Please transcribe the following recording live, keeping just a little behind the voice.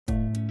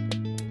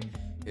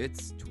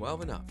It's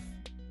 12 Enough,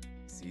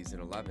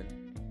 Season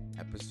 11,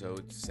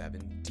 Episode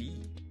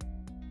 7D,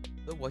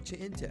 the What You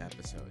Into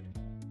episode,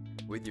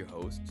 with your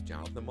host,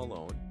 Jonathan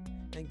Malone,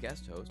 and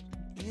guest host,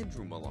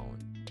 Andrew Malone.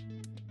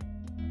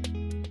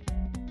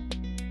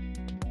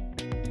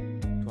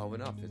 12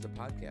 Enough is a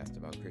podcast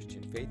about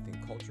Christian faith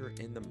and culture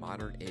in the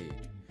modern age.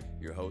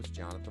 Your host,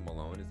 Jonathan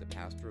Malone, is the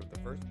pastor of the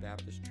First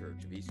Baptist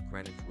Church of East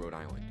Greenwich, Rhode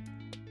Island.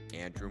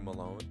 Andrew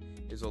Malone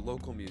is a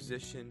local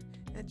musician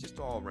and just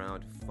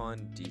all-around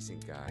fun,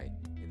 decent guy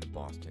in the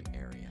Boston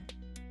area,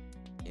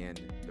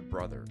 and the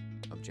brother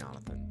of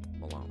Jonathan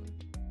Malone.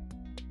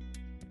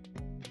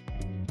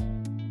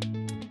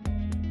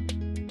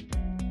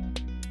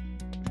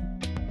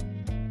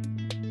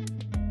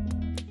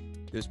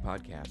 This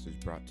podcast is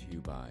brought to you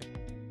by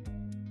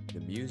the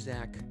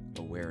Muzak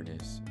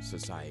Awareness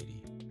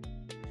Society,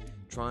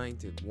 trying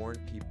to warn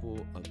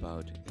people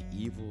about the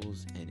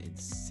evils and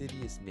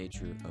insidious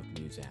nature of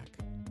Muzak.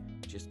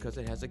 Just because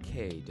it has a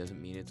K doesn't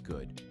mean it's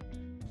good.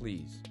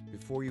 Please,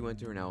 before you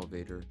enter an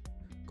elevator,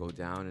 go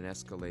down an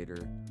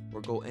escalator, or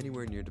go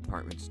anywhere near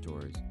department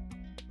stores,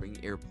 bring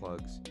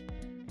earplugs,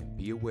 and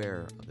be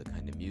aware of the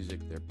kind of music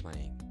they're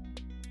playing.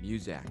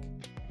 Muzak,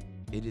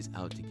 it is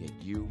out to get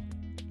you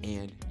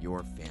and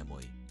your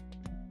family.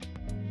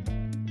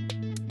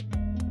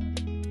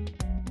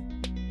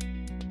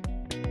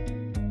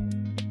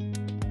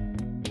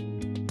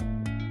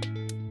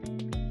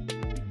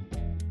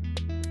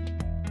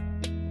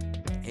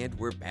 And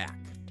we're back.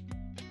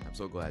 I'm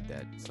so glad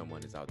that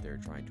someone is out there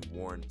trying to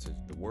warn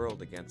the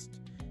world against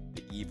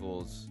the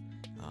evils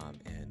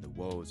and the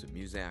woes of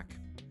Muzak.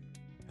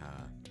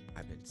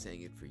 I've been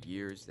saying it for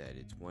years that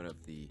it's one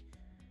of the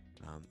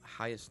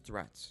highest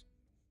threats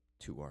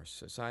to our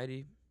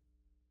society,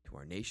 to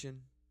our nation,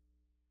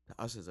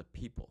 to us as a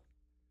people.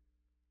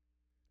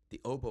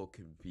 The oboe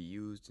can be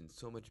used in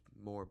so much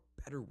more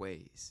better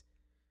ways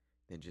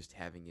than just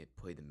having it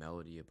play the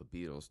melody of a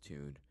Beatles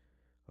tune,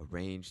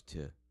 arranged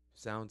to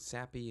sound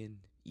sappy and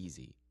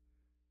easy.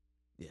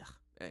 Yeah.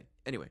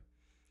 Anyway,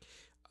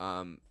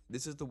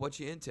 this is the What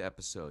You Into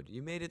episode.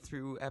 You made it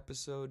through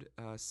episode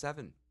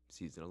 7,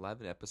 season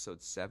 11,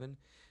 episode 7.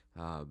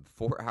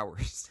 4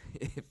 hours.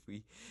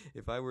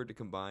 If I were to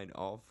combine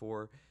all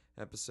 4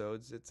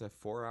 episodes, it's a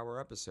 4-hour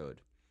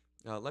episode.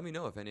 Let me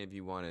know if any of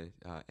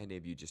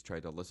you just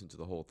tried to listen to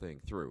the whole thing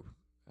through.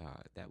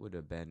 That would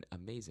have been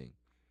amazing.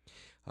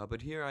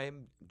 But here I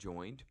am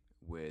joined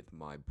with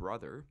my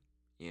brother,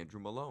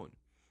 Andrew Malone.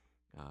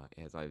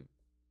 As I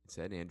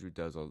said, Andrew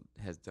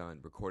has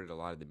recorded a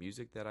lot of the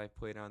music that I've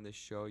played on this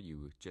show.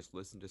 You just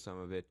listened to some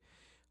of it.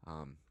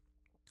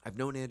 I've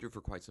known Andrew for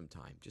quite some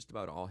time, just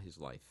about all his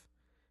life.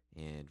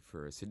 And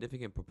for a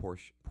significant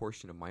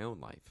portion of my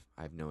own life,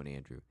 I've known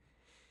Andrew.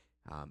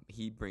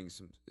 He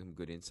brings some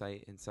good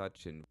insight and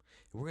such, and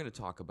we're going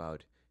to talk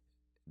about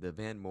the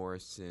Van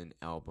Morrison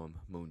album,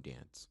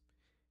 Moondance.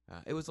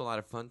 It was a lot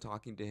of fun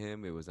talking to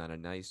him. It was on a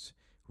nice,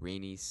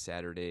 rainy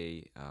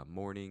Saturday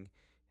morning.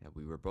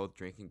 We were both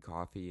drinking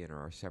coffee in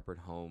our separate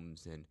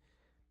homes, and,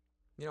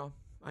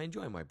 I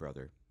enjoy my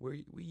brother.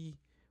 We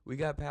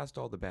got past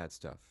all the bad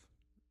stuff,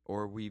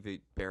 or we've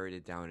buried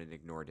it down and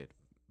ignored it.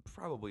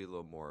 Probably a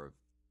little more of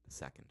the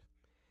second.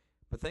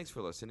 But thanks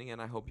for listening,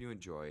 and I hope you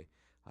enjoy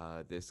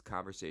this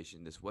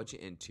conversation, this What You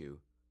Into,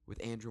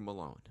 with Andrew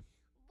Malone.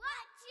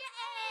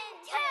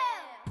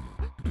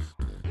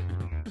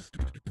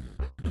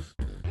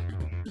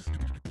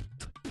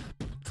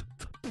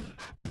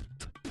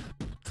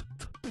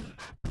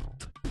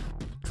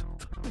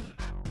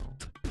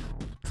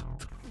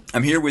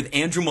 I'm here with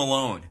Andrew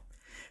Malone.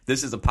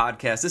 This is a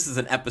podcast. This is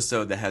an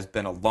episode that has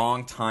been a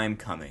long time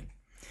coming.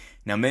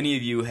 Now, many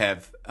of you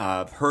have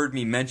heard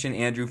me mention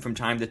Andrew from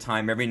time to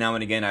time. Every now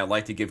and again, I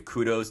like to give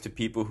kudos to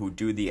people who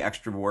do the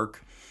extra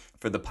work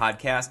for the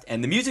podcast.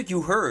 And the music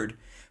you heard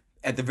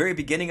at the very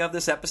beginning of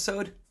this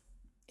episode,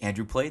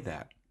 Andrew played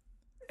that.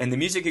 And the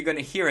music you're going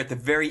to hear at the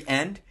very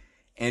end,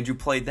 Andrew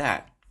played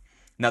that.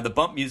 Now, the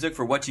bump music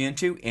for What You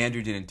Into,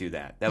 Andrew didn't do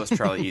that. That was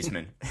Charlie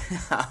Eastman.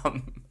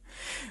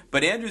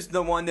 But Andrew's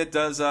the one that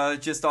does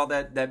just all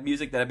that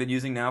music that I've been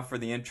using now for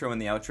the intro and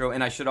the outro.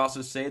 And I should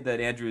also say that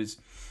Andrew's,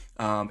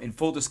 in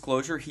full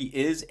disclosure, he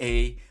is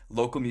a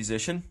local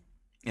musician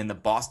in the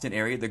Boston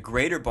area, the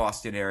greater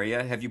Boston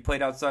area. Have you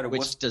played outside of Which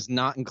Worcester? does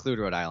not include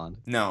Rhode Island.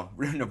 No,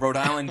 Rhode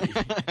Island.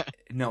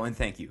 No, and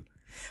thank you.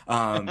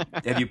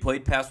 Have you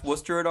played past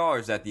Worcester at all, or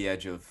is that the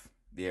edge of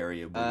the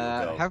area where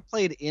you'll go? I have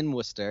played in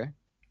Worcester.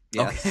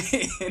 Yes.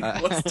 Okay, in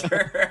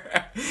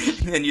Worcester.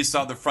 And you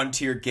saw the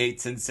frontier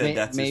gates and said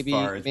that's maybe, as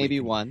far as maybe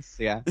once,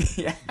 yeah.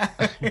 Yeah.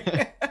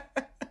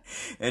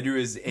 Andrew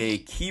is a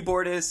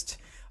keyboardist,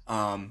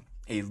 a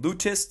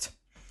lutist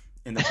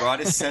in the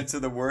broadest sense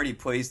of the word. He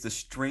plays the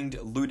stringed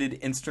luted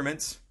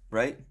instruments,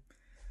 right?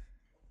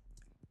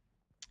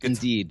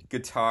 Indeed.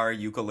 Guitar,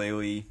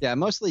 ukulele. Yeah,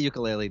 mostly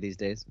ukulele these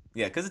days.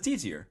 Yeah, because it's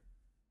easier.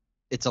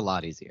 It's a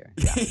lot easier.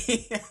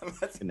 Yeah,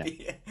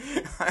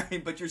 I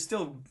mean, but you're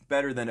still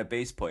better than a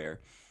bass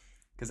player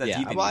because that's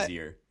even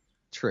easier.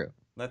 True.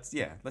 Let's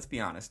be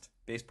honest.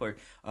 Bass player.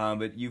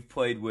 But you've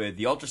played with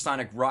the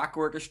Ultrasonic Rock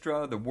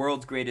Orchestra, the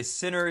World's Greatest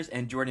Sinners,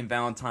 and Jordan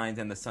Valentine's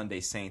and the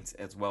Sunday Saints,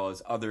 as well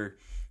as other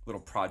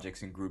little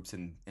projects and groups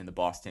in the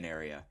Boston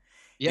area.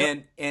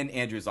 Yep. And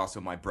Andrew is also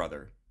my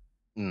brother.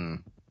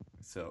 Mm.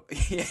 So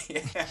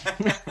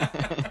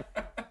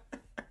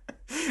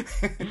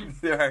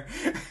there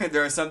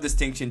are some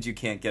distinctions you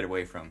can't get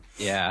away from.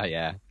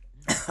 Yeah.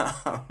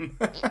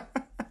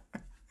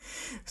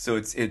 So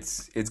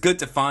it's good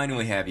to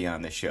finally have you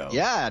on the show.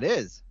 Yeah, it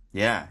is.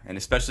 Yeah, and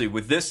especially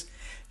with this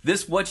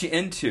What You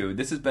Into,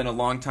 this has been a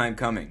long time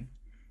coming.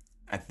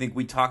 I think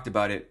we talked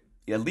about it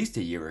at least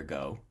a year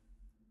ago.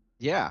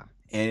 Yeah.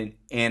 And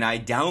I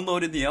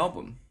downloaded the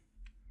album.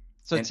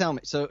 So tell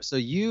me, so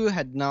you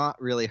had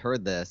not really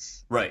heard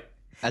this right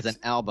as an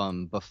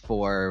album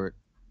before.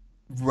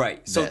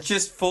 Right. So this.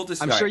 Just full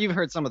disclosure. I'm sure you've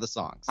heard some of the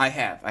songs. I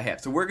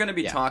have. So we're going to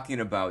be talking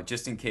about,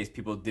 just in case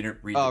people didn't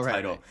read the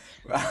title.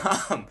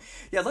 Right.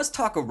 Let's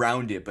talk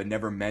around it, but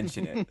never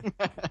mention it.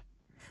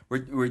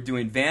 We're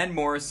doing Van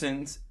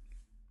Morrison's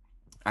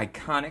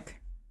iconic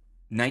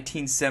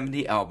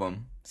 1970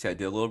 album. See, I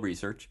did a little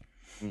research.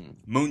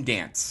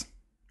 Moondance,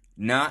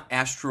 not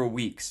Astral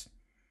Weeks.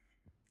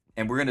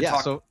 And we're going to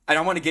talk. So, I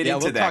don't want to get into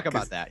we'll that. Talk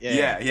about that.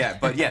 Yeah.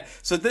 But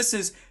so this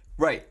is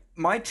right.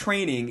 My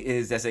training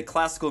is as a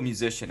classical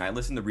musician. I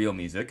listen to real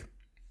music,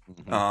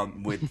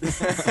 with,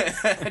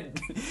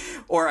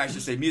 or I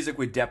should say, music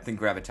with depth and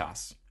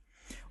gravitas,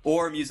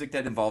 or music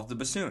that involves the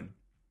bassoon.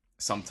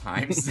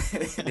 Sometimes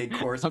they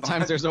correspond.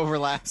 Sometimes there's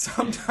overlap.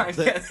 Sometimes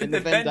in the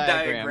Venn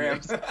diagram.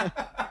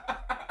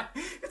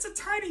 It's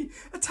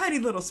a tiny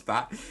little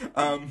spot.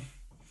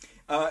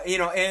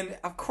 And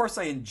of course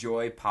I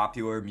enjoy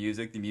popular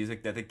music, the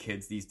music that the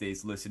kids these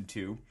days listen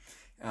to.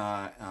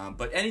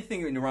 But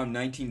anything in around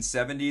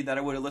 1970 that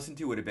I would have listened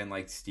to would have been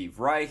like Steve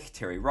Reich,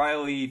 Terry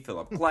Riley,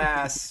 Philip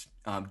Glass.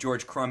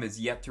 George Crumb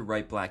has yet to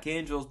write Black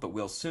Angels, but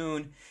will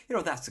soon.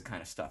 That's the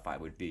kind of stuff I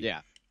would be.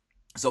 Yeah.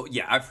 So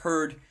I've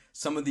heard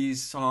some of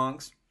these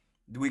songs.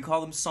 Do we call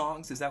them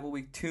songs? Is that what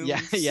we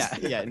tunes?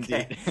 Yeah,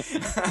 indeed.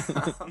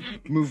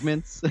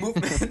 Movements.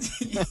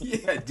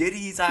 Yeah,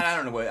 ditties. I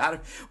don't know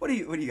what do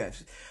you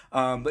guys?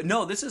 But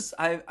no, this is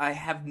I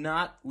have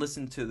not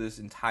listened to this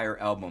entire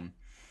album,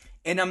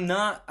 and I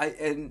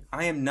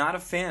am not a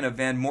fan of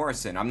Van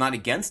Morrison. I'm not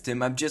against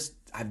him.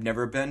 I've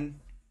never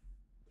been,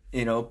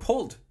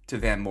 pulled to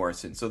Van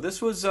Morrison. So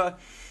this was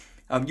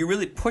you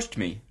really pushed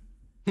me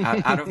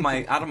out of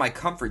my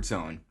comfort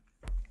zone.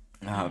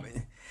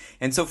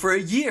 And so for a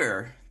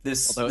year,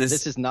 this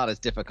is not as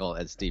difficult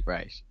as Steve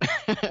Reich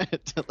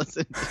to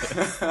listen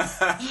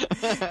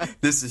to.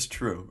 This is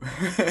true.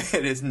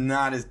 It is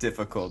not as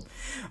difficult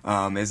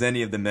as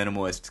any of the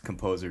minimalist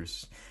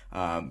composers.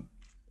 So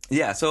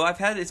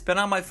it's been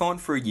on my phone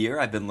for a year.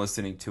 I've been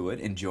listening to it,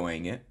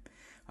 enjoying it.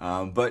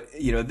 But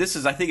this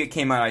is, I think it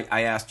came out.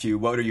 I asked you,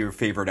 what are your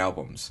favorite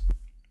albums?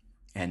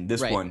 And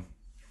this one.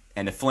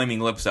 And the Flaming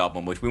Lips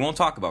album, which we won't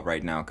talk about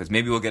right now, because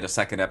maybe we'll get a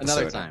second episode.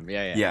 Another time,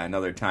 yeah. Yeah,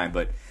 another time.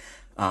 But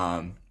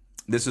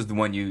this is the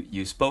one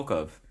you spoke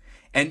of,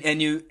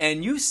 and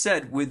you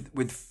said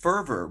with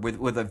fervor,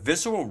 with a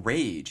visceral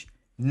rage,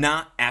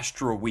 not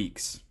Astral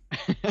Weeks.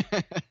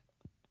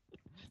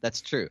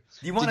 That's true.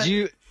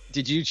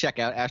 Did you check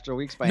out Astral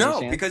Weeks by any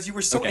chance? No, because you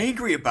were so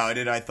angry about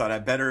it. I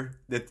thought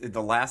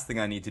the last thing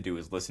I need to do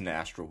is listen to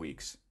Astral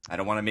Weeks. I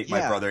don't want to make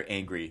my brother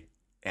angry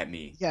at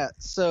me. Yeah.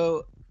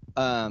 So.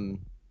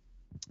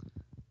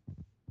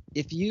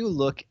 If you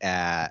look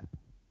at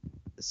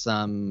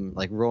some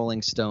like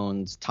Rolling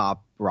Stones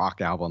top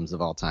rock albums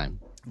of all time.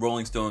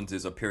 Rolling Stones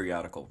is a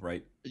periodical,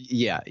 right?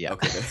 Yeah.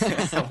 Okay.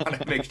 I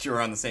want to make sure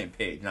we're on the same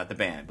page, not the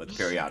band, but the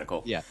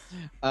periodical. Yeah.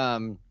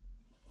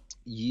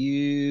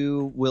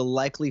 You will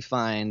likely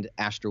find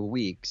Astral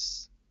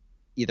Weeks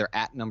either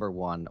at number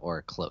one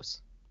or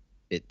close.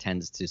 It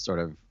tends to sort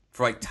of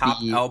for like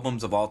top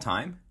albums of all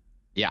time?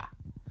 Yeah.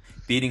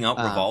 Beating out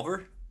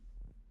Revolver?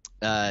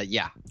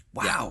 Yeah.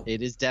 Wow. Yeah,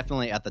 it is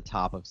definitely at the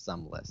top of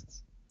some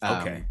lists.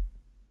 Okay.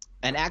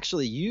 And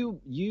actually,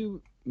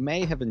 you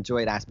may have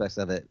enjoyed aspects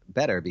of it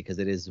better because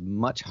it is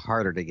much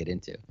harder to get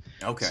into.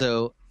 Okay.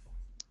 So,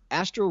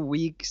 Astral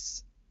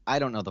Weeks, I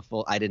don't know the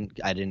full. I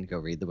didn't go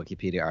read the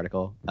Wikipedia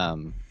article.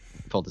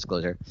 Full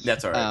disclosure.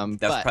 That's all right.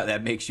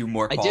 That makes you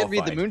more qualified. I did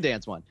read the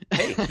Moondance one.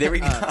 Hey, there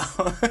we go.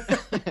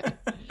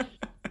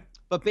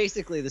 But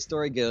basically, the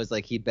story goes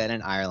like he'd been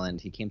in Ireland.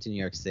 He came to New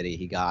York City.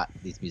 He got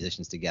these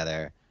musicians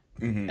together.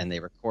 Mm-hmm. And they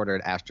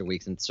recorded Astral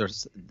Weeks, and sort of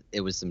it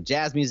was some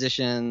jazz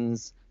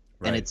musicians,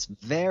 and it's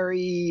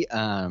very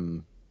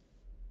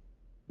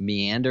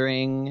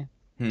meandering.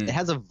 It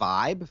has a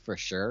vibe for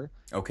sure.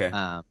 Okay,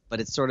 but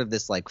it's sort of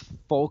this like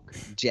folk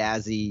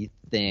jazzy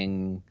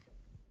thing,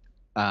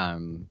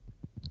 but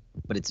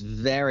it's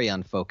very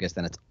unfocused,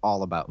 and it's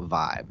all about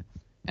vibe.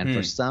 And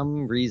for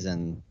some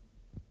reason,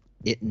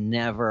 it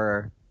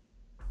never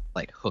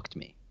like hooked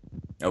me.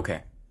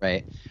 Okay,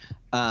 right.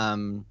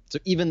 So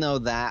even though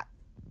that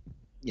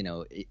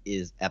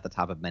is at the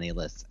top of many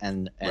lists.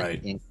 And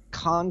Right. in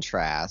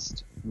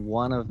contrast,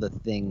 one of the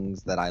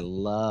things that I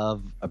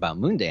love about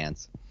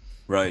Moondance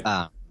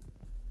Right.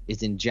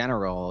 is in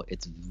general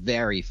it's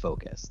very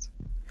focused.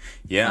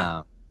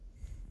 Yeah.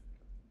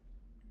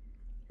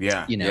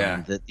 Yeah.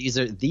 Yeah.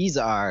 These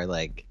are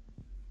like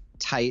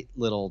tight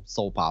little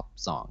soul pop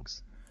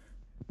songs.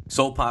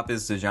 Soul pop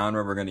is the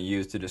genre we're going to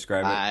use to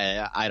describe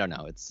it. I don't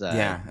know. It's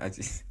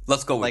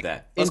let's go with like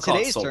that. in Let's call it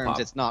today's soul terms, pop.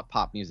 it's not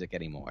pop music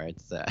anymore.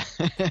 It's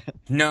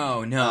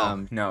No.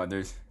 Um,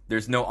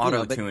 There's no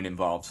auto tune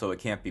involved, so it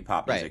can't be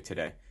pop music Right.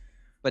 today.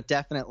 but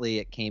definitely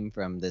it came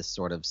from this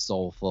sort of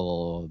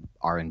soulful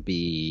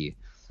R&B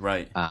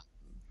Right.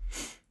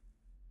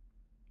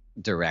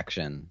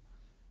 direction.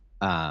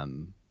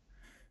 And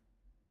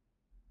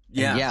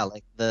Yeah. yeah,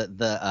 like the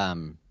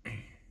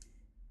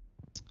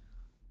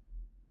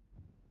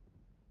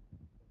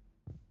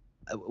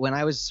when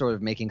I was sort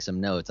of making some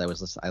notes, I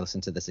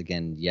listened to this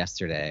again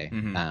yesterday.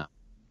 Mhm.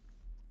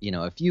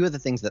 A few of the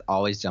things that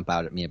always jump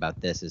out at me about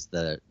this is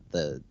it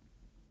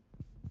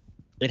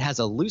has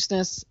a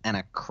looseness and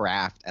a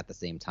craft at the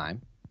same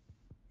time.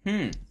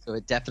 So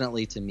it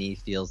definitely to me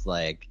feels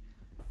like,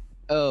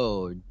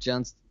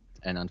 just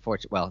and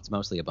unfortunate. Well, it's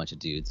mostly a bunch of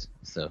dudes,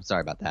 so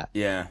sorry about that.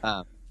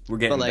 Yeah. We're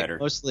getting But like better.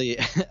 mostly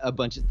a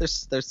bunch of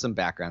there's some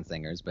background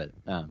singers, but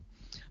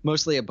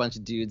mostly a bunch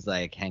of dudes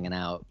like hanging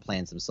out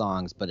playing some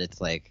songs. But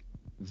it's like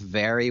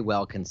very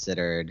well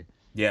considered,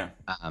 Yeah.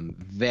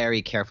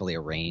 very carefully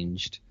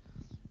arranged.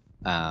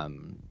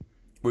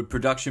 Would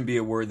production be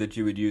a word that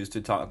you would use to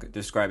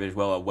describe it as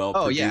well? A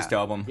well-produced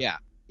album? Yeah,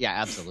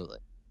 absolutely.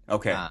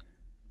 Okay.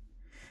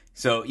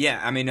 So, yeah,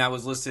 I mean, I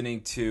was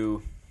listening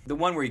to the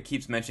one where he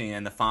keeps mentioning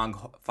and the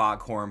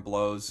foghorn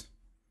blows.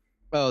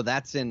 Oh,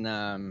 that's in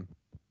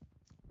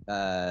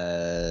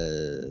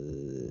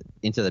Into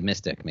the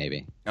Mystic,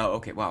 maybe. Oh,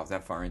 okay. Wow,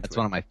 that far into That's it.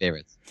 one of my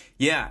favorites.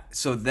 Yeah,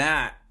 so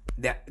that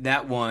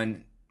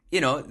one, they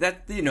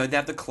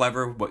have the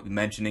clever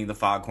mentioning the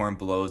foghorn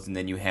blows, and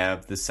then you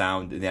have the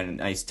sound, and then a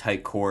nice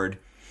tight chord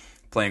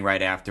playing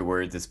right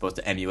afterwards. It's supposed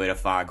to emulate a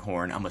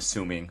foghorn, I'm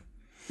assuming.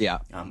 Yeah.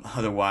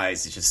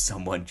 Otherwise, it's just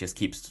someone just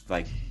keeps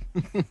like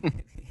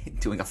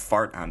doing a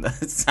fart on the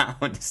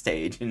sound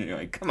stage, and you're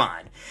like, come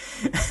on,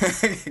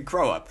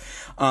 grow up.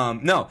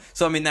 No,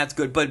 so I mean that's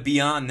good, but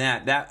beyond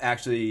that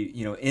actually,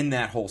 in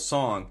that whole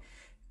song,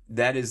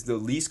 that is the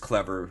least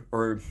clever,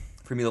 or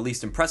for me, the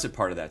least impressive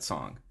part of that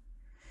song.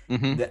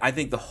 Mm-hmm. I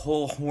think the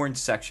whole horn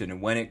section,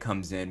 and when it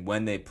comes in,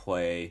 when they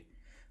play,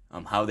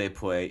 how they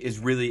play, is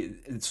really.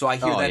 So I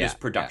hear that as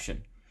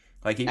production.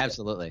 Like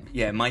Absolutely.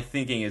 Yeah, my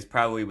thinking is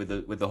probably with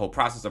the whole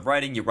process of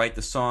writing. You write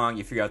the song,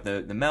 you figure out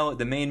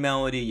the main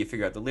melody, you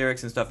figure out the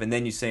lyrics and stuff, and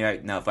then you say, all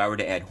right, now if I were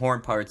to add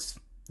horn parts,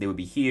 they would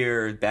be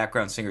here.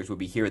 Background singers would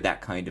be here.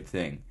 That kind of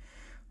thing.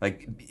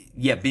 Like,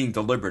 yeah, being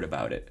deliberate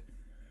about it.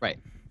 Right.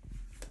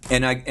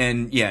 And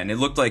it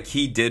looked like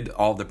he did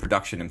all the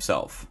production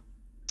himself.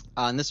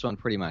 On this one,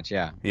 pretty much,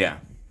 yeah. Yeah.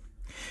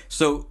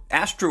 So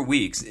Astro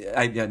Weeks,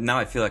 now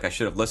I feel like I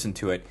should have listened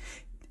to it.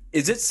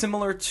 Is it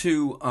similar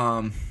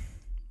to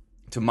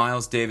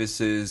Miles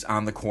Davis's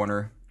On the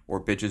Corner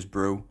or Bitches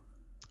Brew?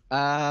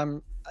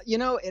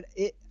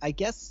 It I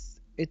guess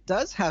it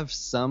does have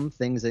some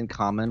things in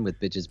common with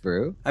Bitches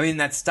Brew. I mean,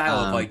 that style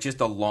of like just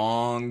a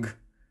long,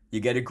 you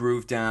get a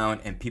groove down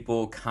and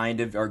people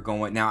kind of are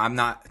going.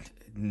 Now,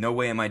 no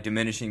way am I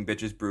diminishing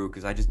Bitches Brew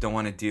because I just don't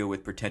want to deal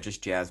with pretentious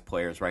jazz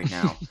players right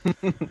now.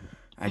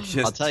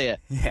 I'll tell you,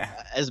 yeah.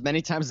 As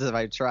many times as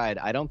I've tried,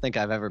 I don't think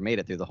I've ever made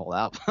it through the whole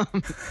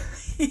album.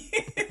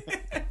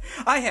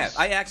 I have.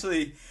 I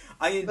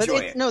enjoy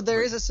it. No,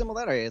 there is a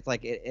similarity. It's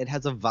like it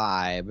has a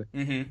vibe.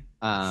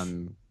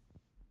 Mm-hmm.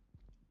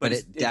 But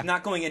it's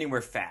not going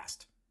anywhere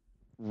fast.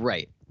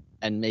 Right.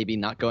 And maybe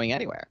not going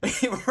anywhere.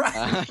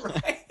 right.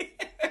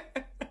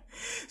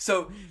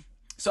 So,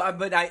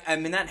 but I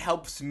mean that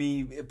helps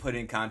me put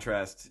in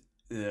contrast.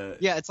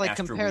 It's like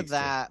Astro compare Weeks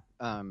that.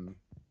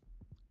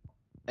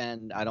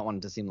 And I don't want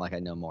it to seem like I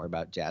know more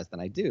about jazz than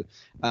I do.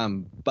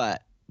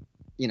 But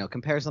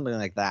compare something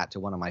like that to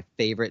one of my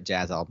favorite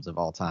jazz albums of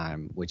all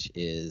time, which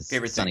is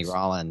Sonny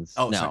Rollins.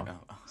 Oh, no,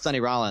 Sonny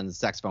Rollins'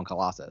 Saxophone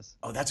Colossus.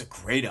 Oh, that's a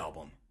great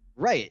album.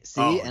 Right.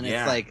 See,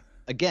 it's like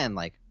again,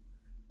 like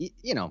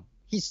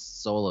he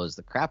solos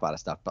the crap out of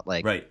stuff, but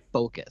like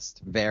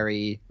focused,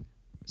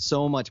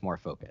 so much more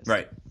focused.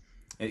 Right.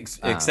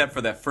 Except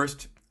for that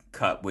first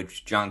cut,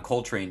 which John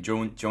Coltrane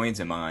joins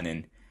him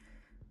on,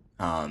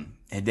 and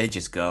they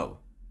just go,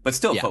 but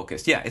still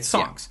focused. Yeah, it's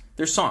songs. Yeah.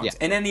 There's songs,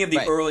 and any of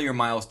the earlier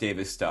Miles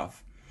Davis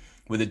stuff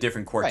with the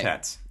different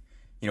quartets.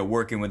 Right.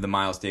 Working with the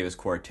Miles Davis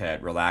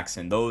quartet,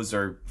 relaxing. Those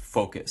are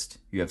focused.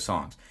 You have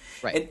songs,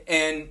 right?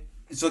 And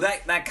so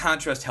that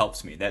contrast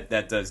helps me. That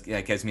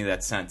gives me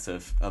that sense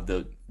of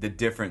the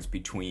difference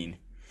between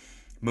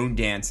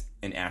Moondance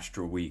and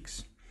Astro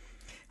Weeks.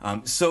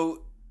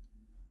 So,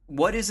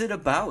 what is it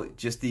about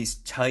just these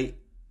tight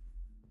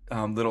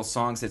little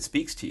songs that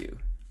speaks to you?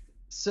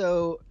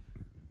 So,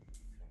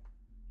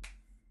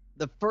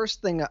 the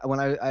first thing when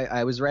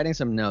I was writing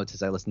some notes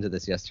as I listened to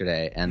this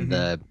yesterday, and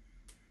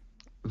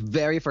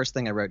very first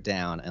thing I wrote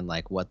down, and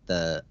like what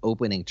the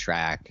opening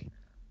track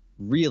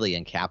really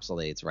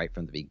encapsulates right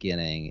from the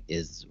beginning,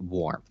 is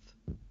warmth.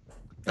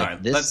 Like, all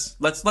right,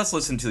 let's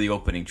listen to the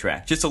opening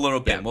track just a little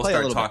bit. Yeah, we'll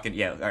start talking.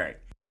 Yeah, all right.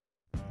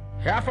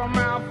 Half a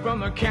mile from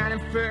the county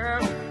fair,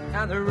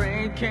 and the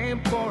rain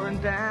came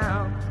pouring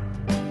down.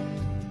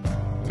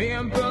 Me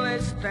and Billy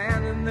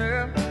standing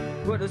there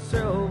with a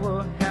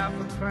silver half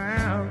a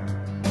crown.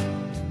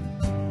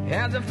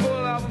 Hands are full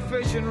of a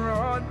fishing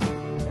rod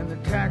and the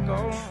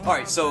tackle. All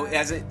right, so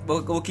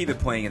we'll keep it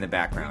playing in the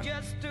background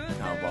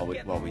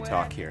while we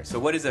talk here. So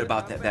what is it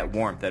about that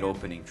warmth, that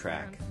opening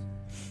track?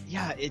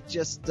 Yeah, it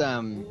just it's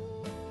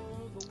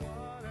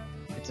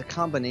a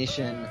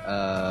combination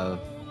of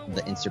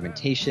the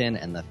instrumentation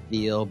and the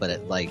feel, but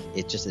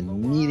it just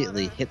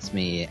immediately hits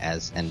me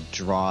and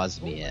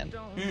draws me in.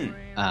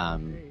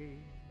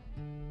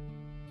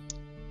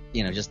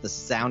 Just the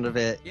sound of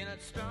it,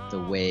 the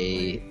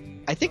way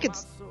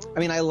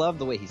I love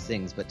the way he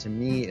sings, but to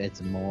me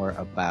it's more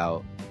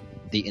about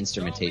the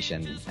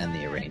instrumentation and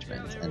the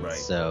arrangement. And right.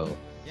 So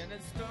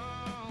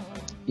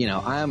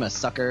I'm a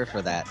sucker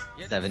for that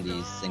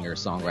 70s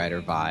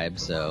singer-songwriter vibe,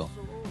 so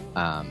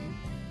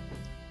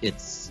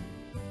it's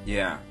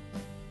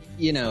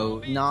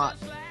not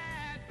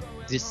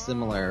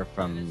dissimilar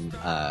from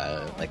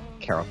like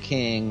Carole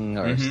King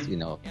or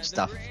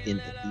stuff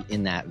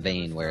in that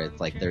vein, where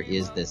it's like there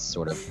is this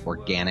sort of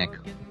organic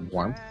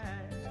warmth.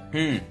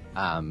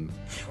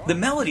 The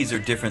melodies are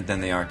different than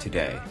they are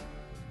today.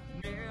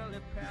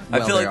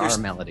 Well, I feel there like are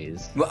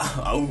melodies. Well,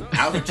 oh,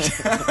 ouch.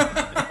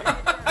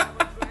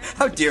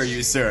 How dare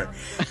you, sir?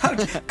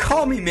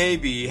 Call Me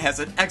Maybe has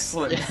an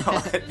excellent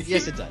melody.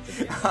 Yes, it does.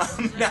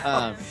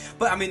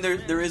 But I mean,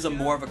 there is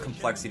more of a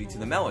complexity to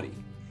the melody.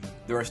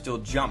 There are still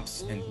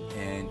jumps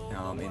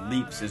and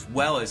leaps, as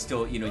well as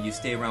still, you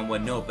stay around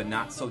one note, but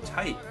not so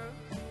tight.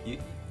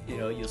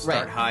 You'll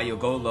start high, you'll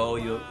go low,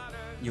 you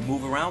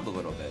move around a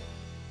little bit.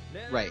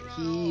 Right.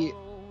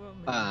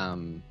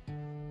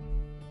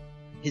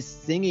 His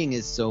singing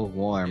is so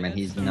warm, and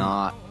he's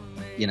not,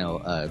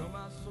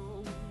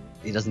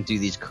 he doesn't do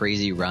these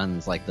crazy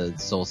runs like the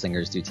soul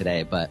singers do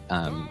today, but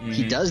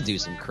he does do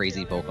some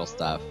crazy vocal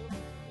stuff,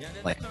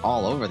 like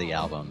all over the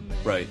album.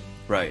 Right.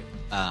 But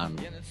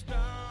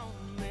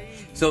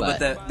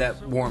that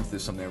warmth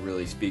is something that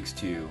really speaks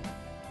to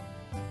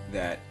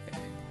that,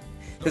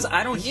 because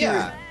I don't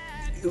hear.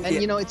 And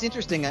it's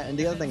interesting. And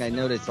the other thing I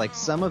noticed, like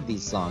some of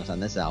these songs on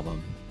this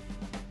album,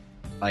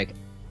 like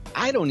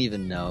I don't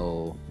even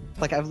know.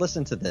 Like I've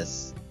listened to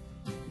this,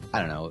 I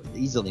don't know,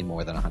 easily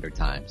more than 100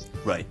 times.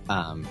 Right.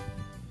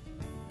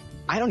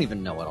 I don't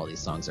even know what all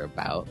these songs are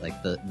about.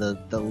 Like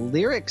the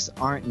lyrics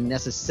aren't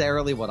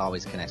necessarily what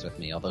always connects with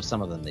me, although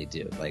some of them they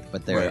do.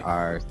 But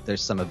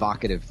there's some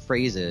evocative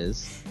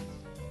phrases.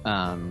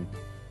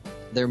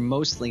 They're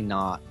mostly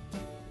not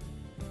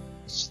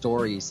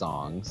story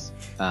songs.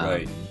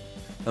 Right.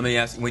 Let me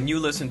ask, when you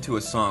listen to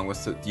a song,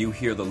 do you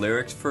hear the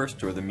lyrics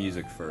first or the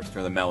music first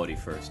or the melody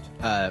first?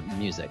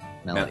 Music.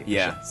 Melody.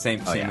 Yeah, sure.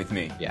 same with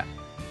me. Yeah.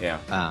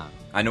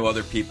 I know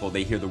other people,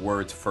 they hear the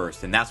words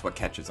first, and that's what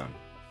catches them.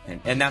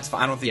 And that's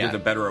fine. I don't think there's a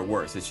better or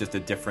worse. It's just a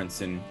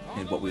difference in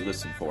what we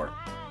listen for.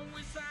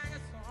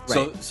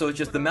 Right. So it's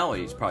just the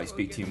melodies probably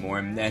speak to you more,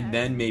 and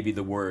then maybe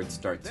the words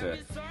start to...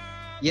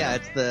 Yeah,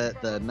 it's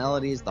the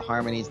melodies, the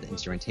harmonies, the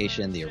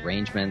instrumentation, the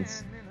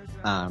arrangements.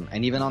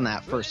 And even on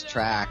that first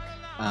track...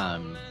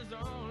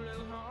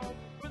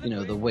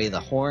 the way the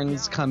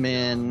horns come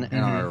in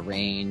and are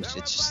arranged,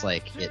 it's just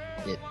like it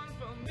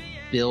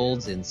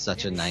builds in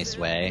such a nice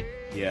way.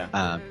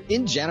 Yeah.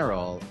 In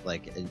general,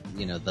 like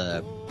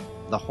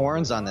the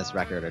horns on this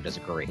record are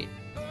just great.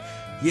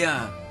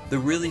 Yeah, they're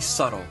really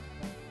subtle.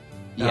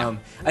 Yeah.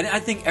 I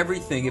think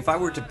everything. If I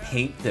were to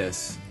paint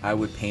this, I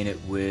would paint it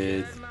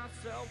with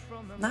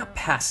not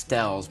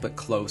pastels, but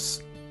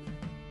close.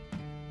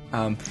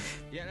 And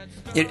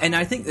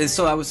I think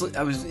so. I was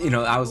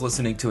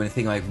listening to it and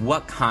thinking, like,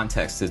 what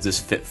context does this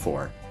fit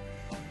for?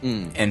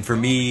 And for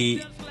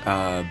me,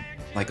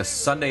 like a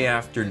Sunday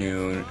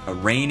afternoon, a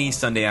rainy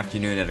Sunday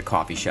afternoon at a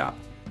coffee shop.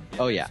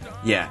 Oh yeah.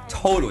 Yeah,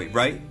 totally.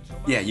 Right.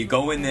 Yeah, you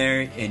go in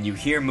there and you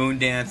hear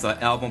Moondance,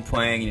 the album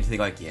playing, and you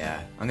think like,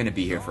 yeah, I'm gonna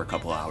be here for a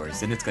couple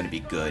hours and it's gonna be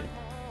good.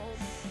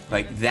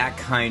 Like that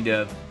kind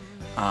of.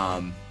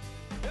 I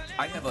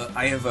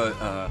have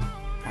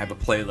a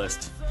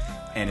playlist,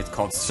 and it's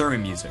called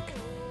sermon music.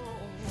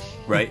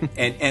 Right,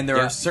 and there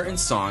are certain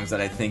songs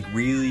that I think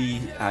really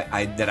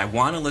that I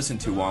want to listen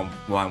to while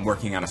I'm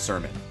working on a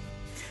sermon.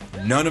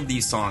 None of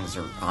these songs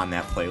are on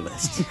that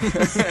playlist.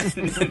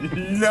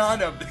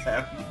 None of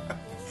them.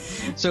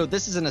 So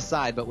this is an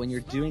aside, but when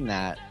you're doing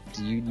that,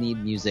 do you need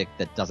music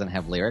that doesn't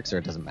have lyrics, or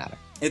it doesn't matter?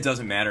 It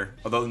doesn't matter.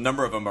 Although a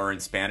number of them are in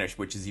Spanish,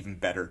 which is even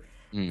better.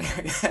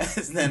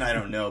 Then I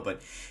don't know,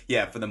 but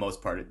yeah, for the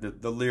most part,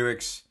 the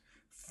lyrics,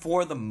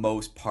 for the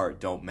most part,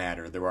 don't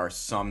matter. There are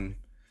some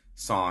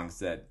songs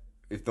that,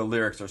 if the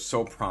lyrics are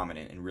so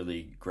prominent and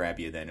really grab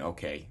you, then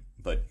okay.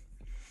 But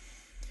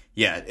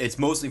yeah, it's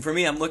mostly, for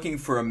me, I'm looking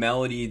for a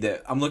melody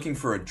I'm looking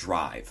for a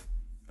drive,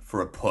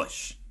 for a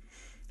push.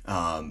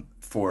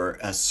 for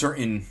a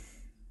certain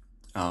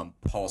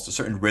pulse, a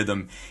certain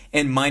rhythm,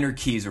 and minor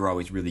keys are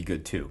always really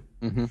good too.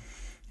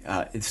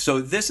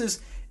 So this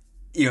is,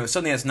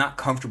 something that's not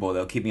comfortable.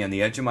 That'll keep me on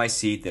the edge of my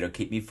seat. That'll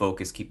keep me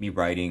focused, keep me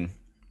writing.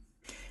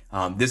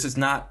 This is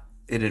not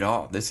it at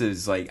all. This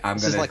is like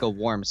This is like a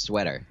warm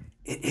sweater.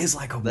 It is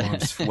like a warm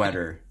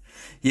sweater.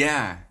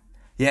 Yeah,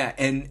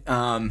 and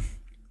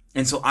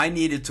so I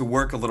needed to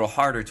work a little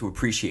harder to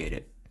appreciate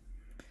it.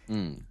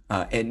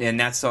 And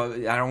that's so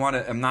I don't want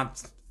to. I'm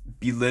not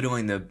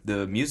belittling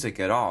the music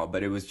at all,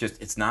 but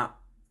it's not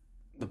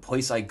the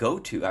place I go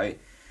to.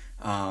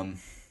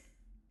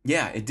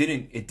 It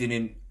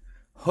didn't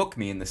hook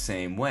me in the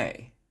same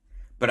way,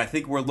 but I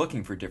think we're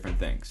looking for different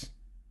things.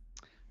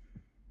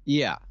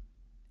 Yeah,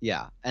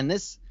 and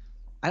this,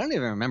 I don't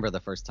even remember the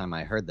first time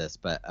I heard this,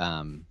 but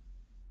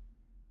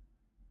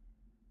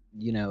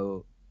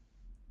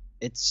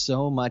it's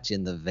so much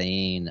in the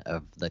vein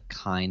of the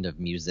kind of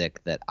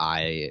music that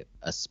I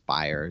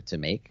aspire to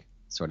make,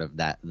 sort of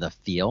the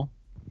feel.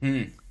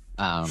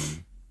 That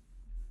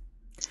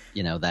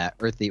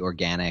earthy,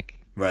 organic,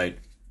 right?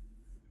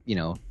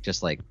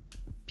 Just like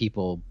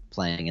people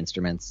playing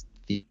instruments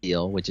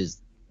feel, which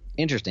is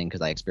interesting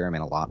because I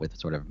experiment a lot with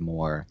sort of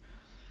more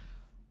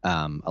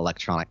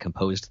electronic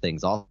composed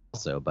things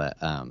also, but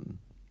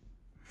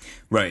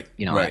right.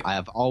 Right.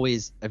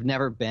 I've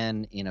never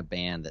been in a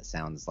band that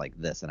sounds like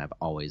this, and I've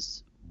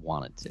always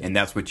wanted to. And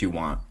that's what you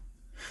want.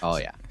 Oh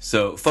yeah.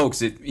 So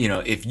folks,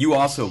 if you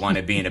also want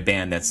to be in a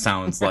band that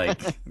sounds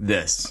like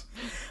this,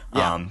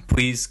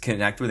 please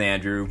connect with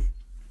Andrew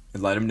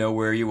and let him know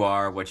where you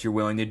are, what you're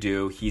willing to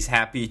do. He's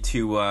happy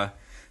to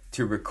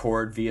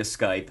record via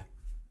Skype.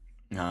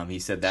 He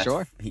said that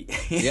sure.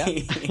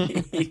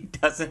 He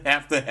doesn't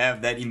have to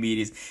have that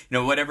immediate,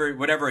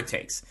 whatever it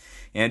takes.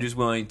 Andrew's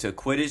willing to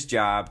quit his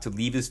job, to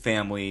leave his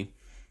family,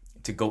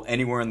 to go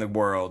anywhere in the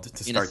world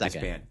to start this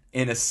band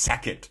in a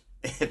second.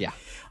 Yeah.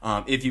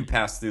 If you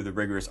pass through the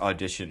rigorous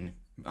audition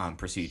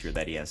procedure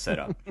that he has set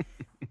up.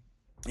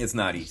 It's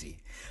not easy.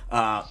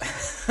 One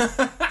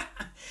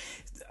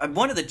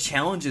of the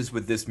challenges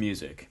with this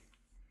music,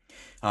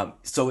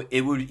 so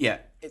it would,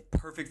 it's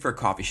perfect for a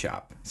coffee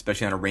shop,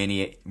 especially on a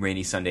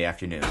rainy Sunday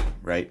afternoon,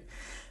 right?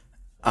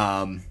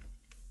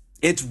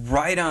 It's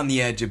right on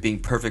the edge of being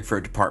perfect for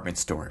a department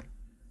store.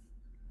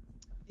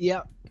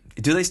 Yeah.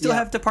 Do they still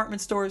have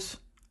department stores?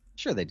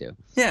 Sure they do.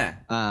 Yeah.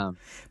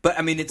 But,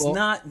 I mean, it's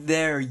not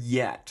there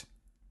yet,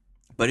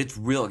 but it's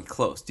really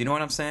close. Do you know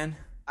what I'm saying?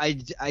 I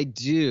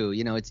do.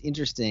 It's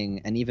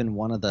interesting, and even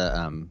one of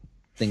the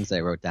things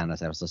I wrote down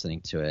as I was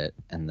listening to it,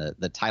 and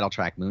the title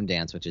track,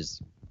 Moondance, which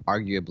is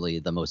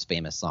arguably the most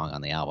famous song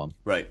on the album.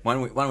 Right. Why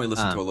don't we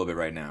listen to a little bit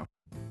right now?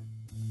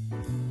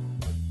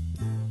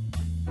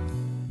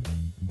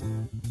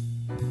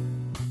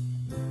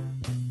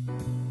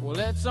 Well,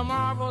 it's a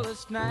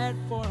marvelous night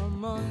for a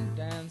moon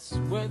dance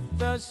with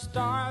the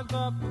stars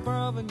up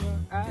above in your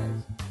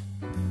eyes.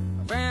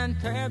 A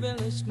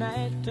fantabulous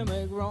night to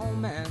make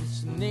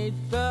romance neath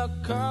the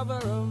cover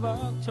of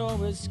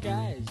October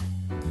skies.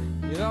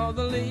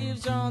 The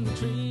leaves on the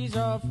trees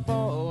are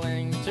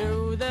falling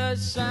to the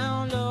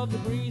sound of the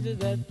breezes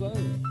that blow.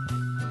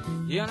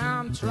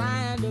 I'm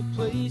trying to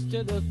please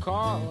to the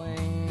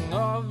calling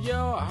of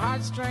your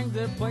heartstrings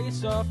that play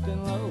soft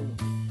and low.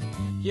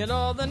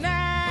 The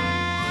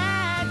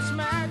night's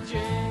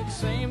magic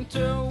seem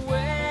to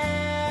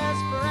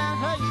whisper and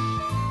hush.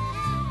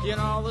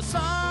 The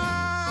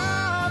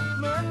soft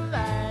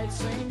moonlight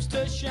seems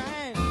to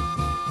shine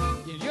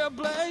in your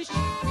blush.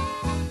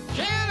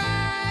 Can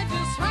I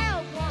just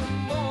have one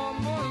more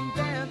moon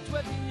dance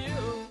with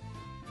you?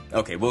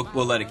 Okay,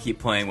 we'll let it keep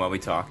playing while we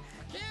talk.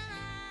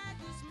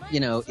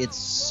 It's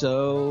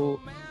so...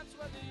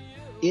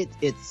 It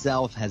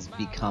itself has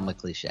become a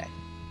cliche.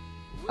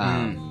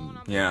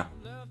 Yeah.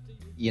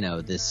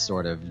 This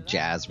sort of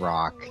jazz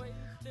rock.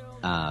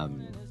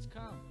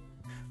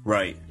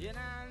 Right.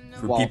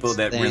 For people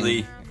that thing.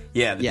 Really...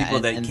 Yeah, the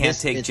people that can't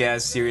take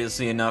jazz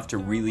seriously enough to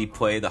really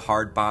play the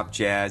hard bop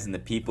jazz, and the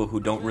people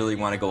who don't really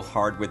want to go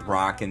hard with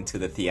rock into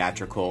the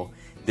theatrical,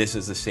 this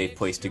is a safe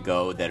place to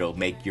go that'll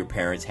make your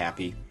parents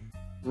happy.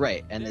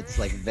 Right, and it's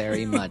like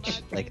very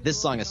much like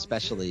this song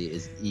especially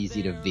is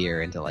easy to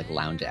veer into like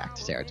lounge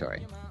act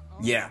territory.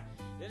 Yeah.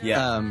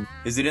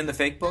 Is it in the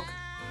fake book?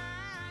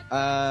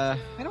 I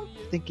don't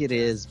think it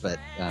is, but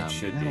it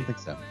should be. I don't think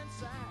so.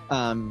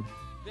 And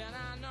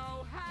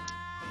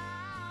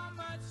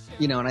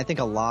I think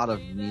a lot of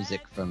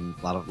music from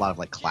a lot of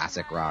like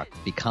classic rock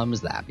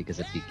becomes that because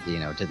it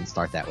didn't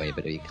start that way,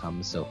 but it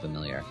becomes so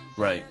familiar.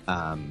 Right.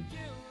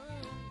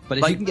 But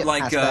if you can get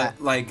past that,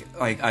 like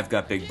I've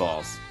Got Big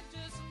Balls.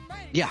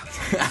 Yeah.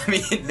 I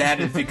mean, that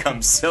has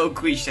become so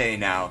cliche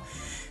now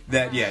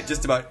that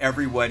just about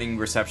every wedding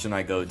reception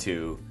I go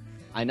to.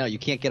 I know, you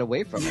can't get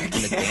away from it. And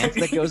the dance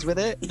that goes with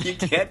it. You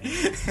can't.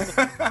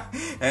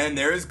 And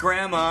there's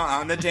Grandma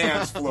on the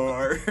dance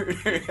floor.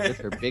 With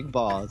her big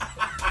balls.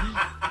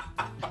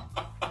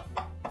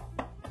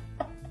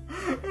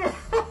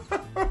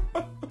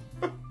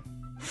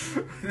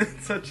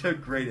 That's such a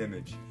great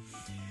image.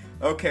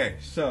 Okay,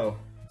 so.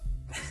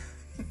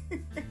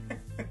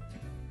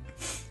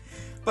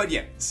 But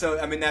yeah, so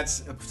I mean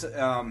that's,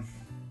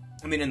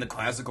 in the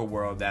classical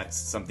world, that's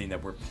something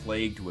that we're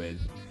plagued with.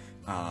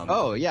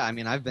 Oh yeah, I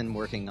mean I've been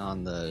working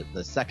on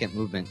the second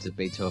movement to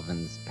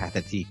Beethoven's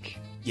Pathétique.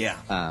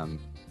 Yeah.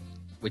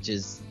 Which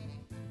is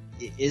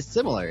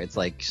similar. It's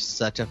like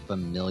such a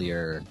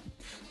familiar.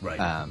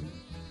 Right.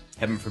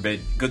 Heaven forbid.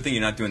 Good thing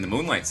you're not doing the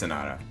Moonlight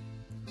Sonata.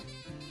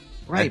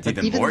 Right, that's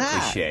but even more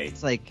that, cliche.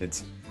 it's like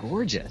it's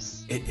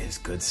gorgeous. It is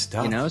good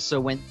stuff. You know, so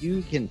when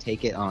you can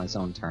take it on its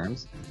own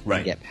terms, right,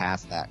 and get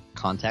past that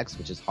context,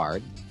 which is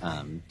hard.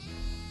 And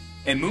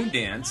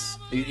Moondance,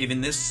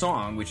 even this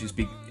song, which is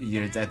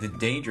it's at the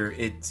danger.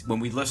 It's when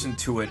we listen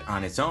to it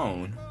on its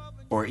own,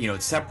 or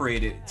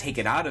separate it, take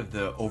it out of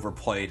the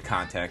overplayed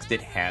context.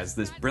 It has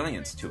this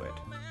brilliance to it.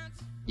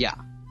 Yeah,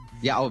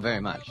 oh,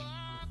 very much.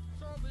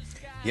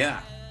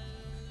 Yeah.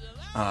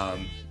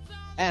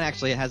 And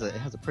actually, it has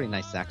a pretty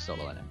nice sax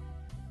solo in it.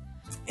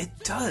 It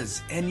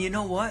does, and you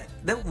know what?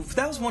 That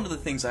was one of the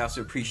things I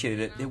also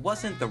appreciated. It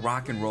wasn't the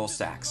rock and roll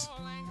sax.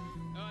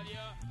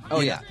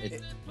 Oh yeah,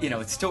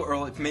 it's still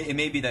early. It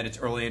may be that it's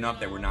early enough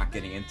that we're not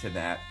getting into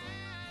that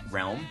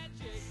realm,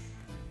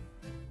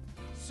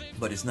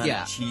 but it's not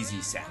a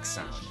cheesy sax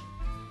sound.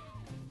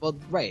 Well,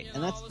 right,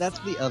 and that's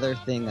the other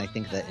thing I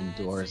think that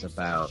endures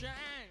about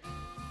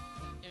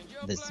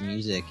this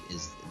music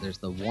is there's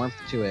the warmth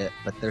to it,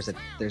 but it's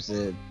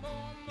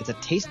a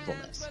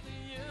tastefulness.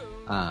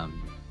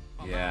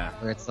 Yeah.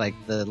 Where it's like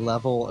the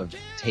level of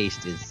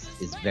taste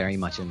is very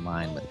much in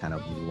line with kind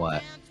of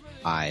what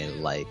I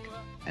like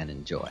and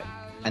enjoy.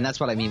 And that's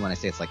what I mean when I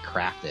say it's like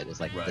crafted. It's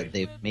like right.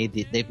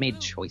 they've made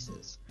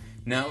choices.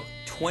 Now,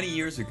 20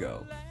 years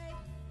ago,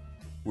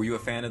 were you a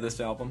fan of this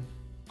album?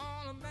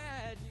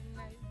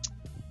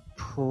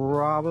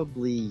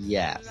 Probably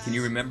yes. Can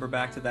you remember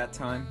back to that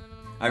time?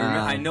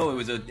 I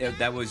know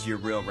that was your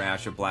real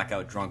rash of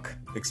blackout drunk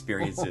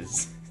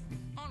experiences.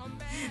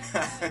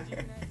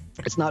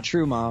 It's not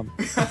true, Mom.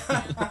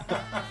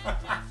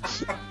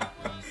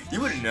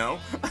 You wouldn't know.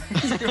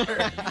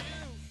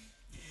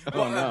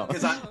 Well, no.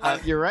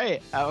 Because you're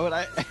right. How would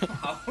I?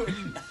 How would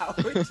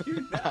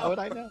you know? How would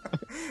I know?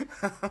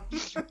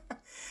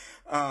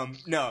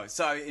 No.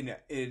 So in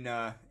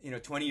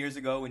 20 years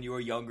ago, when you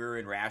were younger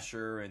and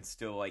rasher and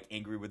still like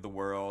angry with the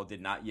world, did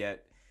not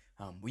yet.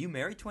 Were you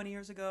married 20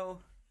 years ago?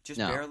 Just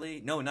no.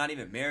 Barely? No, not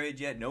even married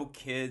yet. No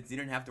kids. You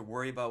didn't have to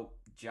worry about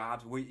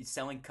jobs. Were you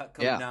selling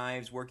Cutco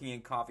knives, working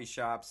in coffee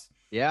shops?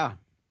 Yeah.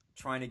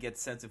 Trying to get a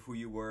sense of who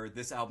you were.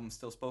 This album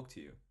still spoke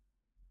to you.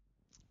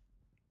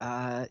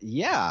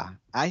 Yeah.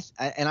 I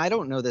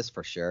don't know this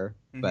for sure,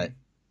 but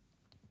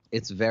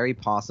it's very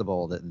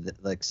possible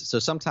that so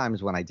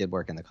sometimes when I did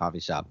work in the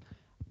coffee shop,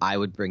 I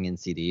would bring in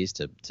CDs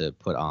to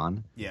put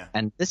on. Yeah.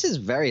 And this is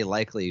very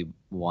likely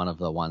one of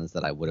the ones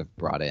that I would have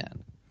brought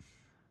in.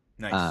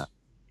 Nice.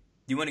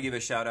 Do you want to give a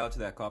shout out to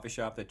that coffee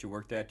shop that you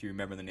worked at? Do you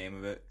remember the name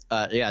of it?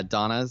 Yeah,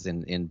 Donna's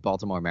in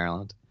Baltimore,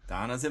 Maryland.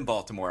 Donna's in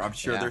Baltimore. I'm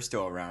sure they're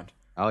still around.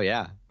 Oh,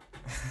 yeah.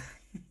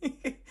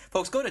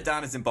 Folks, go to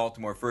Donna's in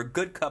Baltimore for a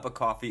good cup of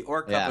coffee or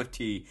a cup of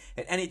tea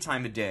at any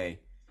time of day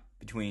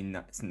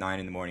between 9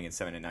 in the morning and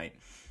 7 at night.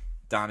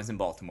 Donna's in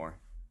Baltimore.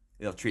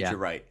 They'll treat you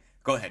right.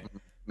 Go ahead.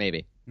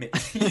 Maybe.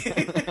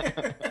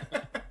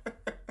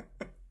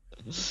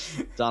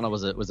 Donna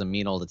was a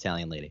mean old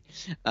Italian lady.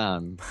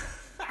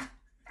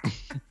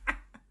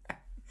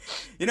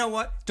 You know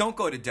what? Don't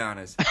go to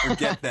Donna's.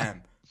 Forget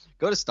them.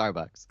 Go to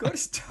Starbucks. Go to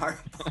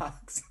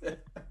Starbucks.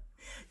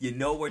 You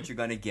know what you're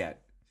going to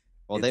get.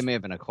 Well, they may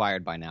have been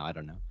acquired by now. I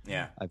don't know.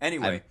 Yeah.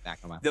 Anyway.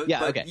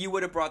 Okay. You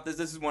would have brought this.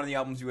 This is one of the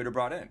albums you would have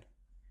brought in.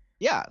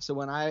 Yeah. So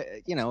when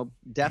I,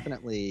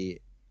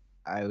 definitely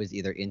I was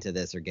either into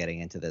this or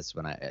getting into this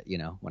when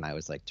I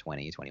was like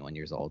 20, 21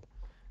 years old.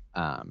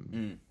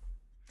 Well,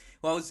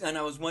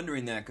 I was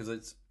wondering that because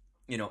it's,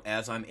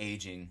 as I'm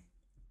aging,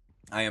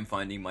 I am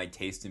finding my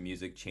taste in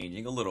music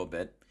changing a little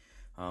bit.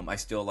 I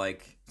still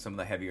like some of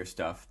the heavier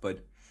stuff,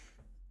 but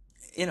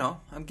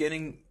I'm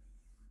getting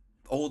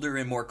older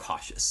and more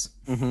cautious.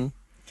 Mm-hmm.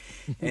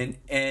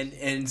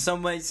 and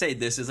some might say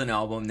this is an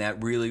album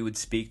that really would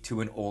speak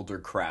to an older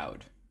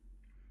crowd.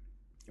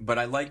 But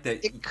I like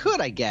that it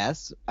could, I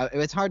guess.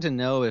 It's hard to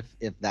know if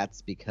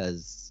that's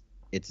because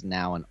it's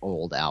now an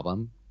old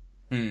album.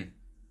 It's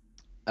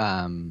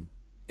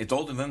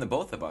older than the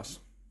both of us.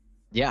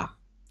 Yeah.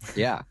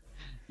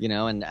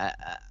 And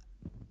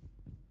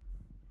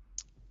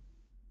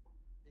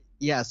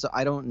so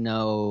I don't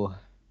know.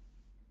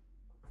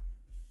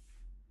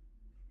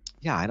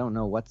 Yeah, I don't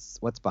know what's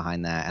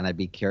behind that, and I'd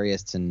be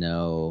curious to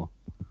know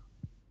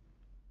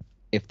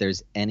if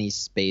there's any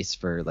space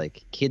for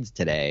like kids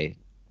today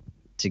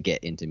to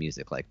get into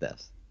music like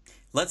this.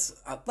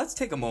 Let's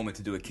take a moment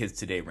to do a Kids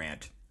Today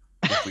rant,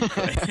 if we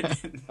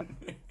could.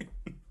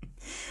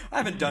 I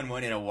haven't done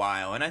one in a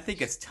while, and I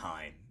think it's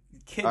time.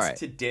 Kids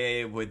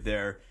today with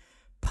their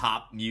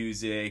pop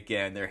music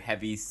and their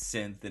heavy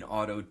synth and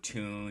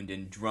auto-tuned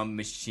and drum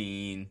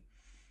machine.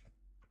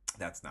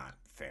 That's not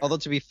fair. Although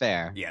to be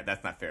fair, yeah,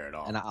 that's not fair at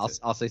all. And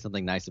I'll say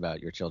something nice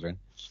about your children.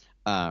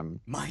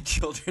 My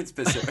children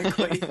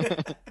specifically.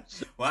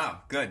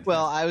 Wow, good.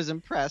 Well, I was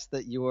impressed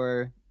that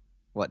your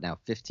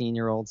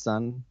 15-year-old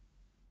son?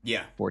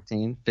 Yeah.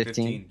 14,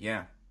 15?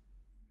 Yeah.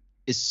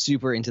 Is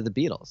super into the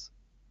Beatles.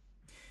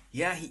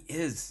 Yeah, he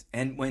is.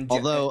 And when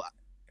Paul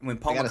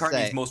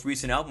McCartney's most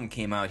recent album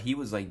came out, he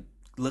was like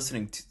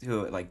listening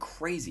to it like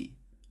crazy.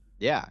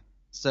 Yeah.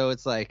 So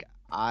it's like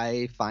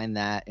I find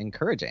that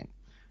encouraging.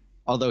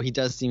 Although he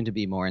does seem to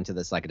be more into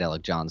the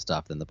psychedelic John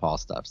stuff than the Paul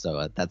stuff,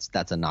 so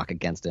that's a knock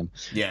against him.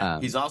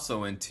 Yeah, he's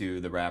also into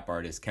the rap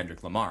artist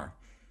Kendrick Lamar.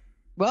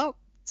 Well,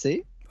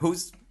 see?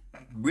 Who's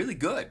really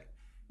good.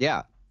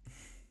 Yeah.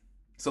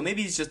 So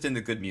maybe he's just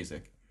into good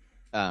music.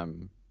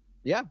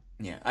 Yeah.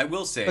 Yeah, I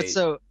will say. But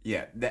so,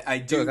 yeah, I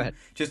do. Go ahead.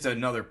 Just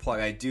another plug.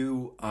 I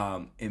do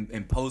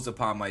impose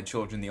upon my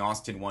children the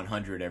Austin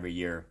 100 every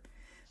year,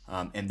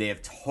 and they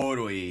have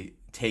totally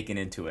taken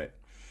into it.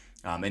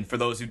 And for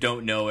those who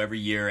don't know, every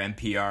year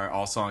NPR,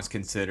 All Songs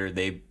Considered,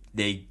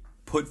 they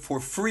put for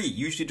free,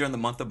 usually during the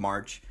month of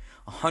March,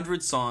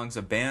 100 songs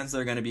of bands that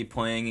are going to be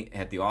playing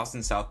at the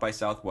Austin South by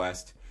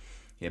Southwest.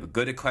 You have a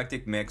good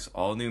eclectic mix,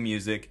 all new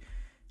music,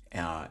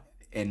 and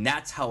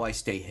that's how I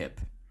stay hip.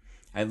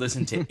 I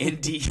listen to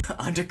indie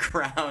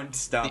underground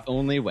stuff. The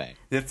only way.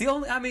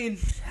 I mean,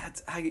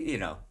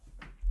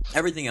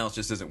 everything else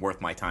just isn't worth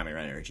my time or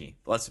energy.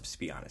 Let's just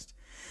be honest.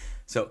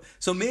 So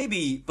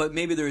maybe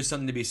there is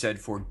something to be said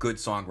for good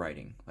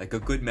songwriting. Like a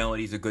good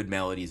melody is a good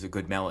melody is a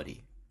good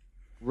melody.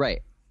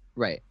 Right.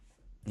 You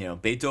know,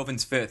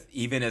 Beethoven's Fifth,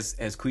 even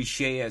as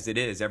cliche as it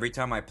is, every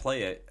time I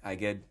play it, I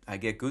get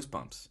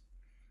goosebumps.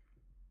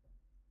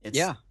 It's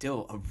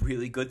still a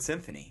really good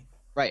symphony.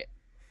 Right.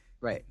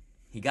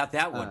 He got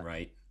that one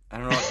right. I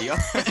don't know what the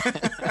other.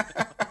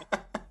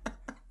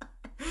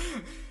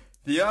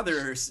 The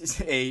others,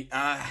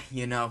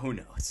 who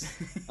knows?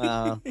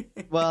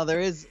 Well,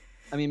 there is.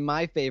 I mean,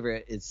 my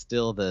favorite is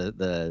still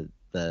the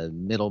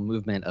middle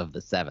movement of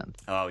the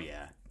seventh. Oh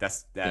yeah,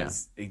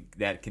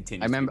 that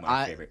continues. I remember to be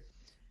my favorite.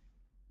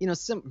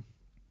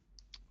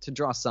 To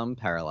draw some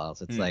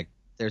parallels, it's like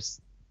there's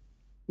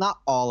not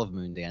all of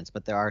Moondance,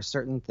 but there are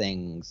certain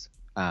things.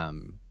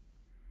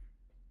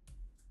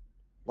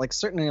 Like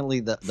certainly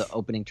the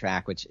opening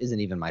track, which isn't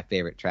even my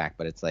favorite track,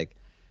 but it's like,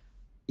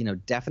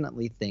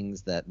 definitely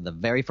things that the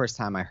very first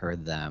time I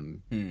heard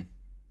them,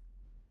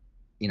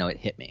 it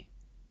hit me.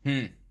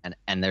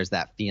 And there's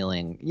that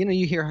feeling,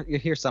 you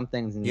hear some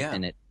things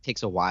and it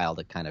takes a while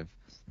to kind of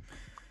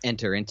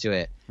enter into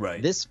it.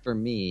 Right. This for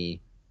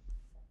me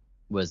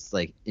was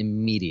like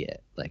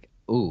immediate, like,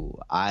 ooh,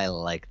 I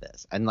like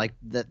this. And like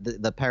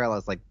the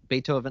parallels, like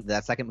Beethoven,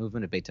 that second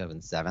movement of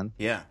Beethoven's Seventh.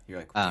 Yeah. You're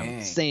like,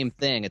 dang. Same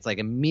thing. It's like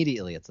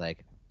immediately it's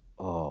like,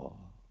 oh.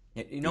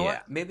 You know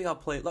what? Maybe I'll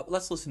play.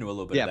 Let's listen to a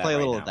little bit of that. Yeah, play a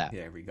little now. of that.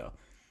 Yeah, here we go.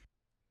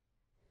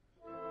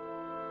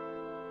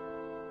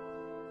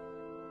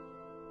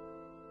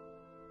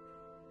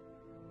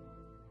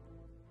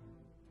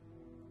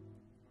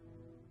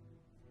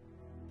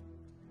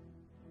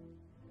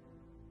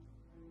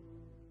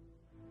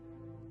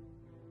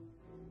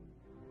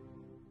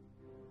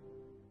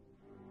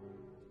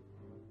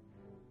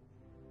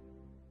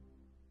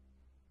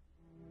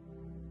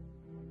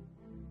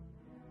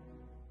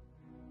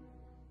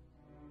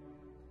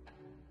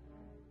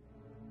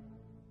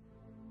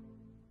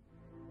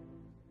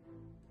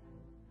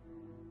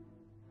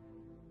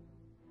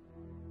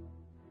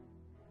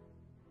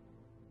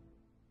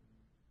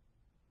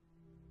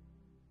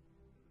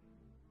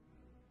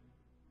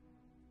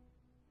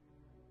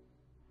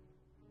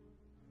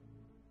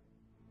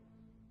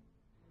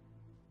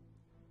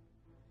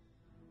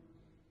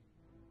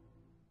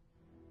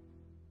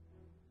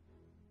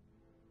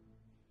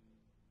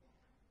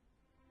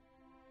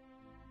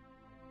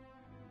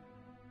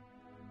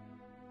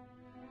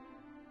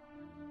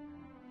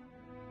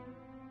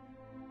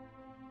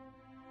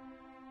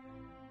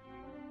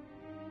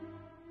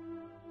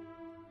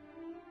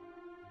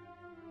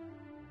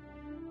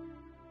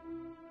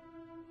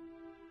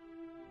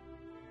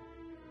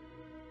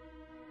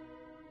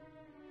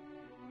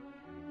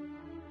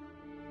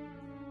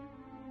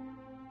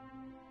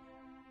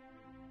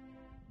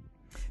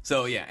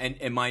 So yeah,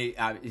 and my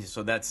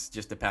so that's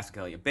just the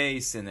Passacaglia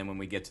bass, and then when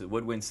we get to the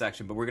woodwind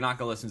section, but we're not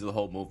going to listen to the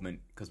whole movement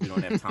because we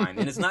don't have time.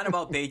 And it's not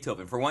about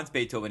Beethoven. For once,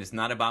 Beethoven is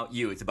not about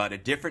you. It's about a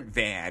different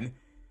Van.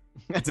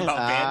 It's about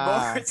Van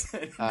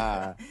Morrison.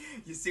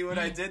 You see what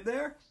I did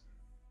there?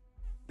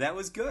 That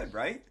was good,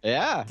 right?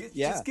 Yeah.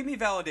 Just give me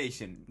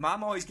validation.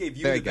 Mom always gave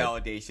you the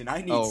validation.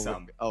 I need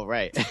some. Oh,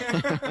 right.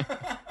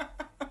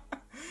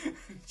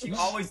 She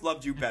always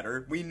loved you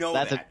better. We know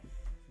that.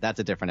 That's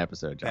a different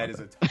episode, John. That is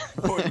a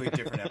totally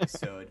different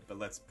episode,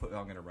 but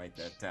I'm going to write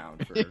that down.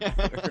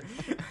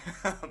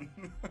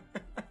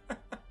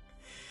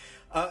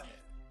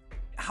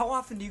 How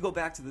often do you go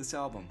back to this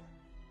album?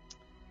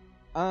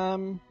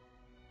 I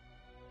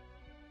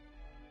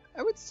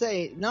would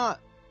say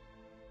not.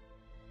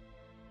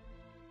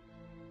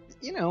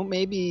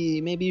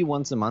 Maybe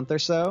once a month or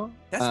so.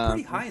 That's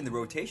pretty high in the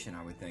rotation,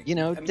 I would think.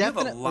 Definitely. You have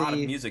a lot of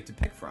music to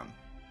pick from.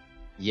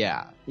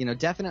 Yeah,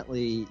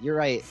 definitely. You're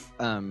right.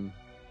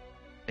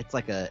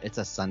 it's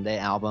a Sunday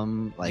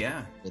album, like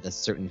with a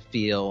certain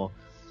feel,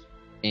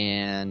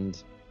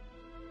 and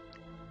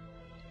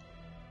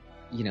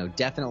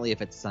definitely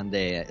if it's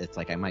Sunday, it's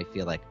like I might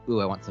feel like, ooh,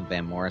 I want some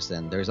Van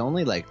Morrison. There's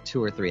only like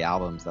 2 or 3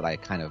 albums that I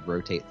kind of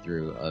rotate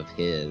through of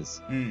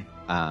his,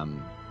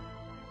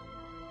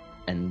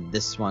 and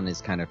this one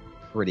is kind of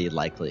pretty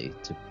likely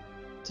to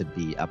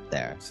be up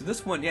there. So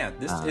this one,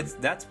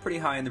 that's pretty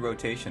high in the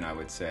rotation, I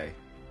would say.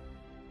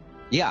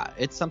 Yeah,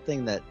 it's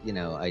something that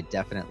I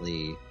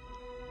definitely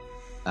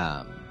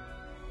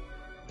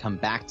come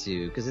back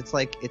to, because it's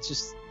like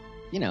it's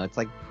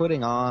like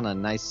putting on a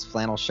nice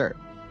flannel shirt.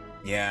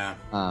 Yeah.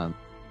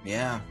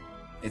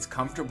 It's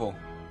comfortable.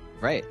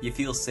 Right. You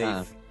feel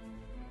safe.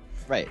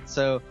 Right.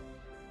 So,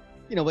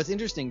 what's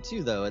interesting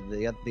too, though,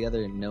 the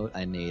other note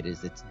I made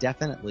is it's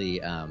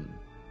definitely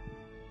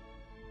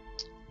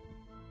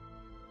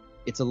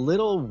it's a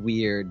little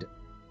weird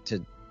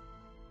to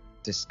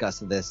discuss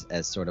this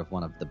as sort of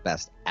one of the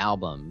best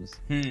albums,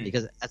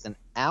 because as an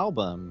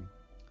album,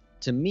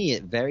 to me,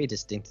 it very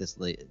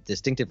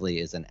distinctively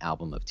is an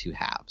album of 2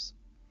 halves.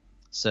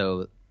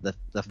 So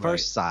the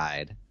first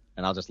side,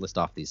 and I'll just list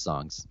off these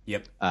songs.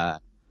 Yep.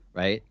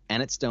 Right?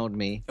 And It Stoned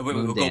Me.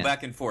 We'll go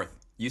back and forth.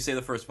 You say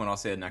the first one, I'll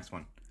say the next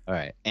one. All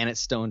right. And It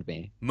Stoned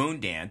Me.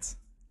 Moondance.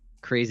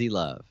 Crazy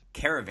Love.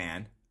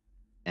 Caravan.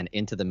 And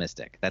Into the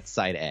Mystic. That's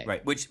side A.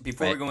 Right. Which,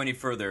 before we go any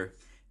further,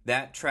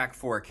 that track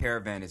 4,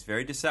 Caravan, is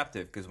very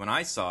deceptive, because when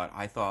I saw it,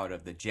 I thought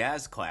of the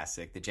jazz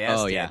classic, the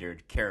jazz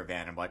standard,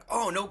 Caravan. I'm like,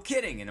 oh, no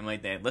kidding. And I'm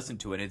like, I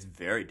listened to it, and it's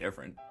very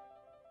different.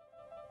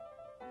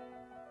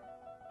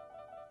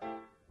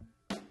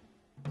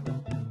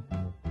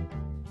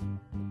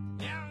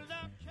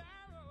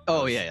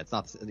 Oh yeah, it's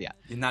not. Yeah,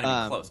 you're not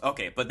even close.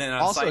 Okay, but then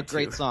on also side a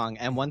great 2. song,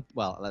 and one.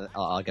 Well,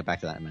 I'll get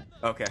back to that in a minute.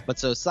 Okay. But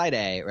so side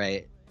A,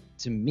 right?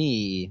 To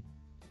me,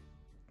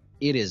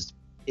 it's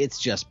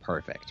just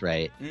perfect,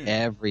 right?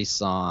 Every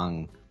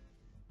song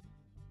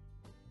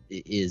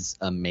is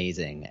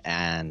amazing,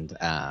 and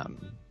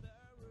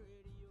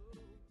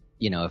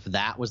if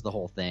that was the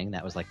whole thing,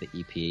 that was like the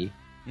EP,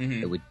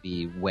 it would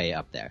be way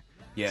up there.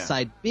 Yeah.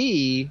 Side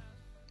B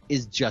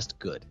is just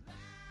good.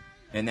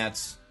 And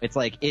it's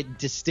like it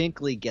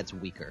distinctly gets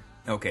weaker.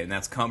 Okay, and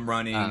that's Come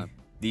Running,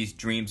 These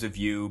Dreams of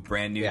You,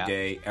 Brand New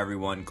Day,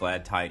 Everyone,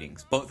 Glad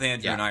Tidings. Both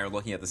Andrew and I are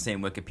looking at the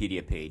same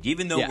Wikipedia page.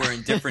 Even though we're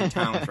in different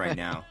towns right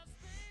now,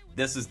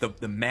 this is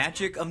the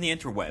magic of the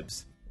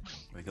interwebs.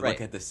 We can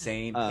look at the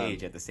same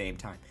page at the same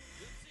time.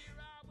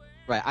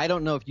 Right. I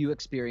don't know if you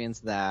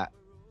experienced that,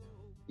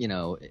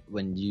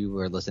 when you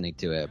were listening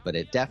to it, but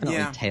it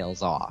definitely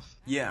tails off.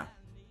 Yeah.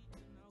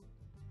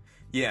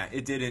 Yeah,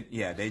 it didn't.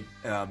 Yeah,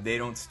 they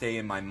don't stay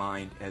in my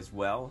mind as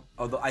well.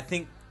 Although I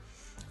think,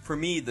 for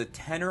me, the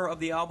tenor of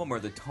the album, or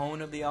the tone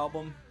of the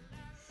album,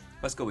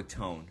 let's go with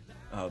tone.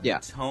 The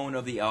tone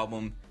of the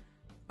album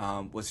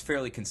was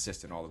fairly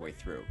consistent all the way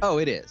through. Oh,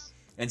 it is.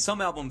 And some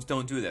albums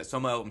don't do that.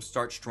 Some albums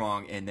start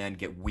strong and then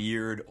get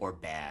weird or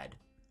bad,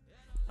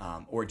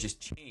 or just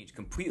change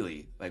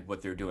completely, like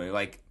what they're doing.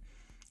 Like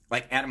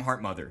Atom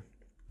Heart Mother,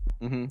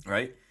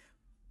 right?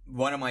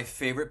 One of my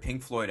favorite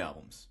Pink Floyd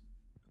albums.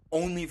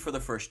 Only for the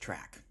first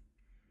track.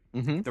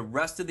 The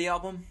rest of the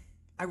album,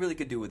 I really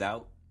could do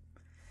without.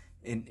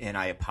 And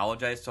I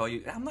apologize to all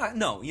you.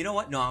 No, you know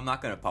what? No, I'm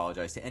not going to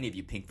apologize to any of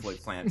you Pink Floyd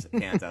fans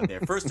out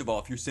there. First of all,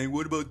 if you're saying,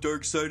 what about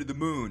Dark Side of the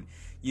Moon?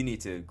 You need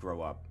to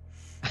grow up.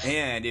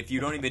 And if you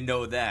don't even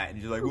know that,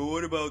 and you're like, well,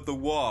 what about The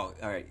Wall?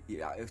 All right,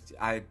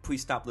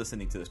 please stop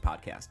listening to this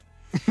podcast.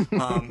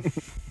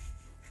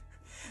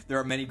 There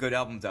are many good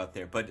albums out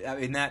there, but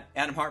in that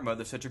Atom Heart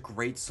Mother, such a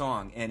great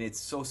song, and it's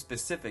so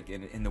specific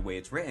in the way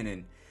it's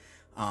written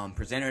and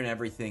presented and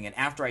everything. And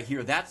after I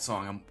hear that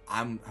song,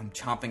 I'm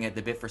chomping at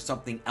the bit for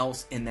something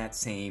else in that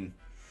same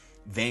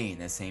vein,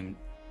 that same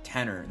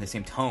tenor, the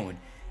same tone,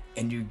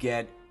 and you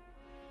get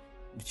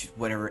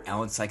whatever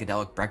Ellen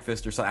Psychedelic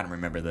Breakfast or something. I don't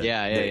remember the.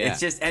 Yeah.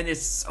 It's just, and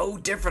it's so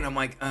different. I'm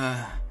like,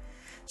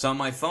 So on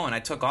my phone, I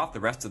took off the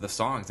rest of the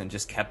songs and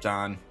just kept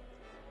on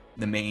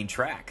the main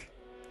track.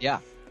 Yeah.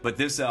 But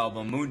this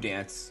album,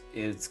 Moondance,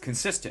 is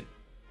consistent.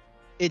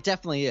 It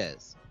definitely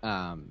is.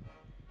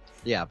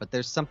 Yeah, but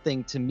there's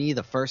something, to me,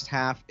 the first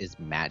half is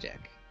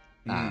magic.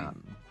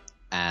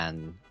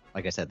 And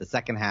like I said, the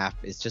second half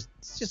is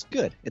just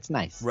good. It's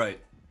nice. Right.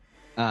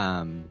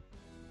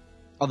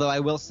 Although I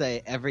will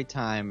say, every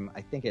time,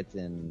 I think it's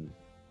in,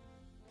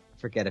 I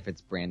forget if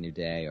it's Brand New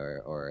Day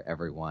or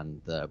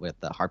Everyone, with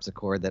the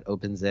harpsichord that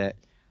opens it.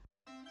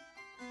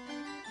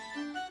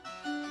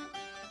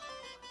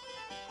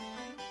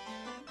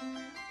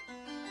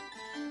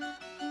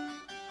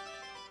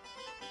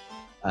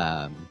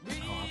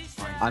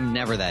 I'm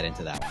never that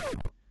into that one.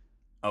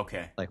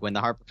 Okay. Like when the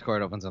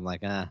harpsichord opens, I'm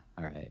like, all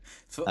right.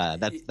 So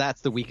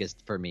that's the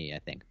weakest for me, I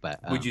think. But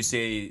would you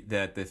say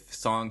that the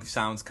song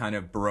sounds kind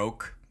of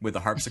Baroque with the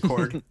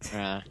harpsichord?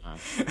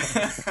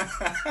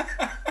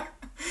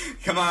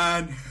 Come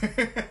on.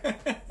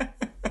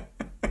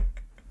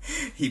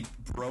 He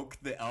broke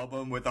the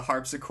album with the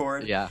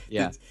harpsichord. Yeah.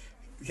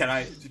 Can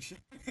I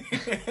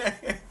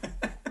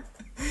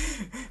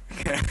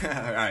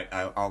All right,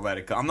 I'll let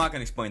it go. I'm not going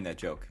to explain that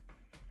joke.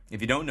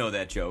 If you don't know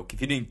that joke,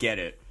 if you didn't get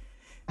it,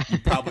 you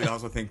probably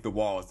also think The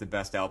Wall is the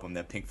best album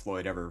that Pink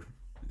Floyd ever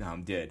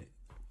did.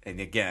 And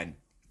again,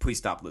 please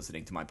stop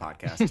listening to my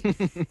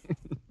podcast.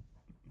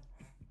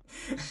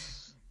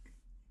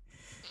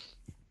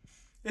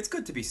 It's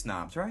good to be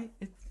snobs, right?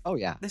 Oh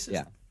yeah, this is,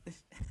 yeah.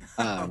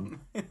 I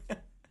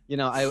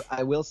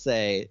will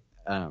say,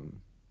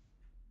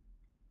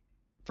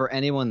 for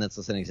anyone that's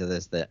listening to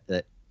this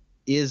that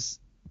is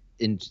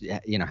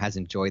has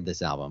enjoyed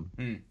this album,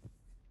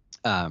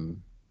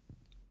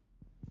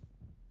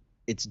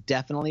 it's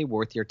definitely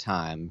worth your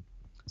time.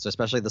 So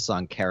especially the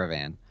song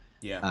Caravan.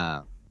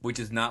 Yeah. Which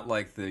is not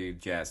like the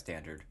jazz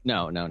standard.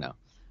 No. In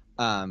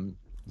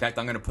fact,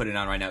 I'm going to put it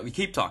on right now. We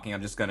keep talking.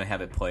 I'm just going to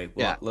have it play.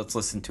 Well, let's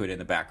listen to it in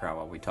the background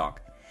while we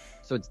talk.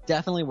 So it's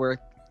definitely worth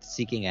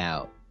seeking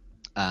out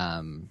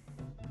the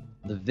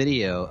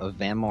video of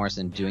Van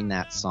Morrison doing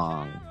that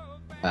song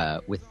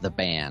with the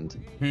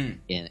band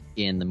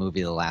in the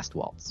movie The Last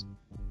Waltz.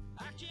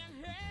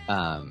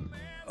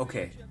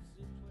 Okay.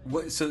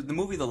 So the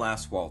movie The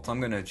Last Waltz, I'm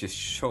going to just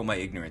show my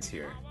ignorance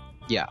here.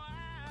 Yeah.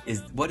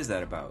 What is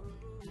that about?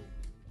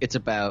 It's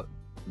about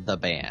the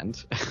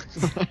band.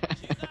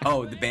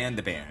 Oh, the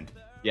band.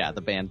 Yeah,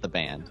 the band.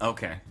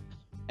 Okay.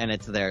 And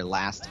it's their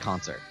last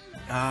concert.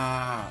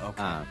 Ah,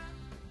 okay.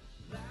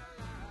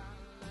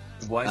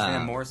 Why is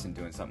Van Morrison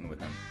doing something with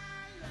them?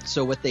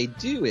 So what they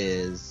do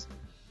is...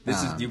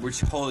 we're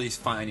totally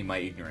finding my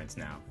ignorance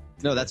now.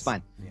 No, that's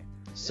fine. Yeah.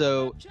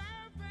 So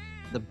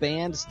the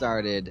band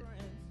started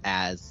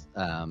as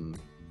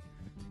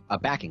a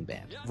backing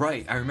band.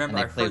 Right, I remember.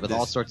 And they played with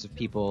all sorts of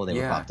people. They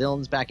were Bob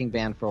Dylan's backing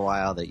band for a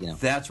while.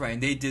 That's right,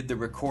 and they did the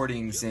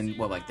recordings in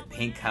like the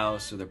Pink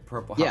House or the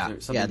Purple House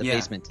or something. Yeah, the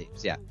Basement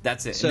tapes. Yeah,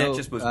 that's it. So, and that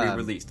just was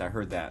re-released. I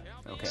heard that.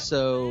 Okay.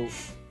 So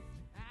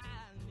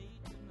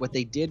what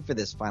they did for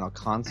this final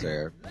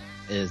concert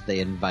is they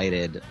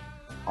invited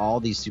all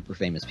these super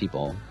famous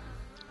people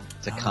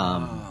to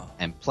come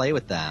and play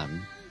with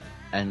them.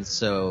 And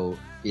so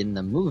in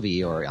the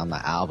movie or on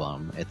the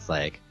album, it's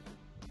like,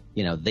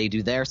 they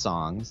do their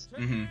songs,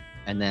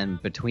 and then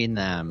between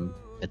them,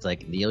 it's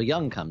like Neil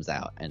Young comes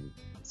out and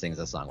sings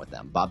a song with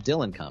them. Bob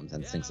Dylan comes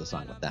and sings a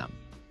song with them.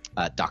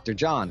 Dr.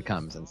 John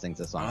comes and sings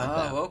a song with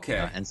them. Oh,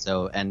 okay.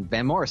 And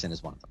Van Morrison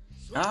is one of them.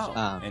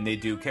 Oh, and they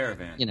do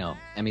Caravan.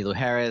 Emmylou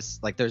Harris.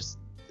 Like, there's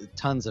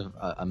tons of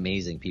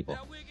amazing people.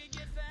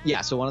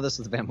 Yeah, so one of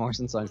the Van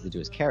Morrison songs they do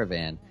is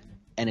Caravan,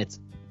 and it's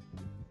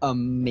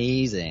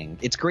amazing.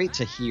 It's great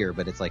to hear,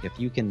 but it's like if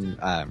you can...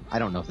 I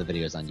don't know if the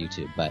video is on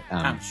YouTube, but...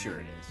 I'm sure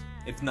it is.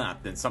 If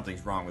not, then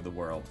something's wrong with the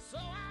world.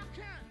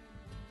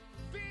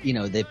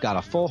 They've got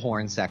a full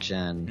horn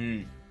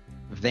section.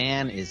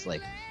 Van is,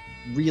 like,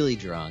 really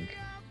drunk.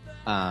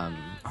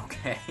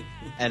 Okay.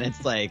 And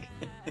it's like...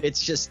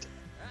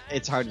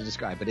 It's hard to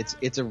describe, but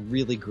it's a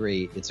really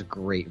great... It's a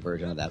great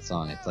version of that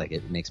song. It's like,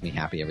 it makes me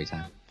happy every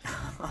time.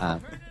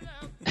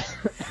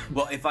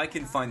 Well, if I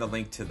can find the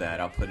link to that,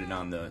 I'll put it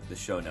on the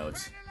show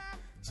notes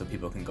so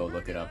people can go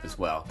look it up as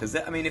well. Because,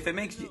 if it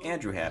makes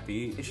Andrew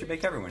happy, it should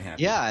make everyone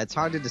happy. Yeah, it's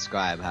hard to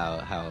describe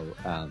how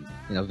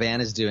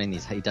Van is doing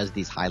these... He does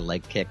these high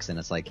leg kicks, and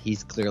it's like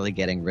he's clearly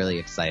getting really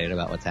excited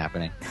about what's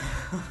happening.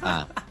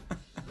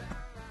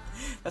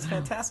 That's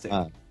fantastic.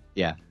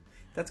 Yeah.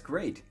 That's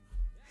great.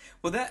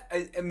 Well,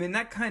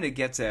 that kind of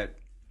gets at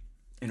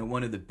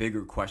one of the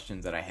bigger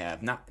questions that I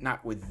have,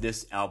 not with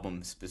this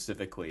album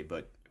specifically,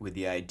 but with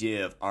the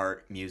idea of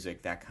art,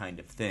 music, that kind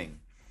of thing,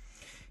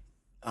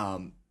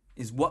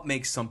 is what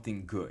makes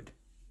something good,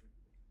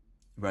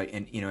 right?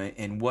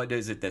 And what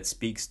is it that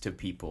speaks to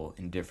people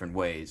in different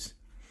ways?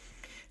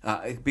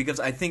 Because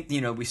I think,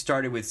 we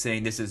started with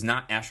saying this is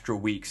not Astro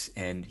Weeks,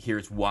 and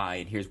here's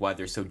why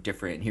they're so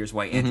different, and here's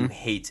why Andrew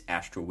hates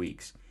Astro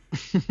Weeks.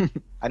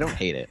 I don't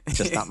hate it. It's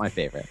just not my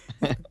favorite.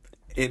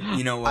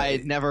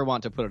 I never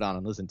want to put it on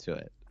and listen to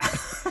it.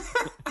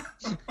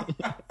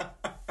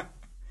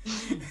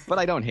 But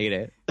I don't hate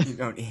it. You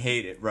don't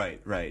hate it,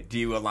 right. Do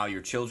you allow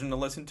your children to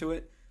listen to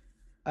it?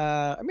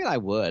 I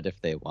would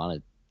if they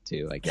wanted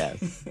to, I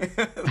guess.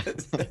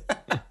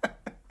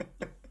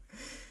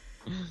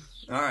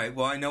 All right.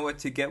 Well, I know what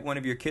to get one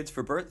of your kids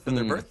for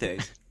their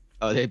birthdays.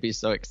 Oh, they'd be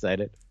so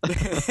excited.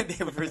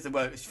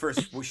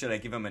 First, should I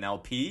give them an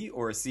LP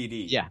or a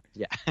CD? Yeah.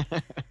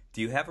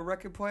 Do you have a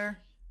record player?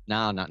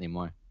 No, not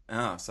anymore.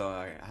 Oh, so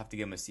I have to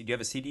give him a CD. Do you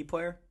have a CD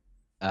player?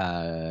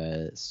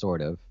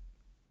 Sort of.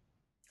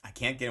 I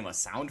can't get him a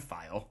sound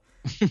file.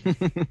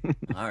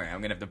 All right,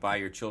 I'm gonna have to buy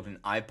your children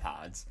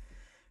iPods.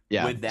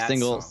 Yeah, with that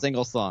single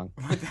song.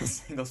 With that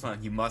single song,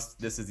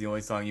 this is the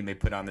only song you may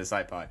put on this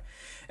iPod.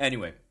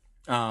 Anyway,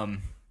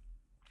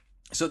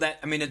 so that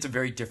it's a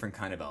very different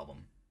kind of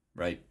album,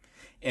 right?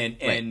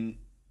 And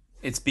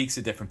it speaks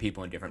to different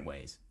people in different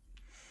ways.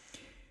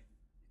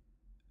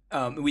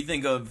 we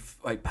think of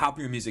like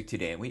popular music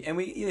today, and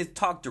we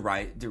talk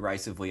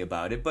derisively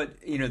about it, but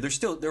there's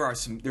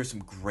some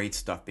great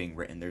stuff being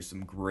written. There's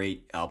some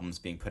great albums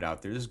being put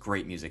out there. There's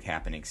great music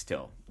happening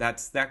still.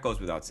 That goes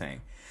without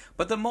saying.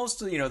 But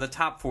the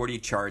top 40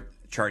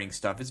 charting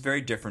stuff is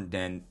very different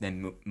than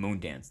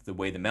Moondance. The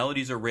way the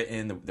melodies are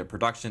written, the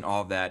production,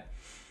 all of that.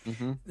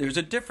 Mm-hmm. There's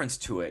a difference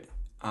to it,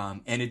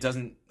 and it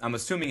doesn't. I'm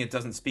assuming it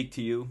doesn't speak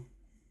to you.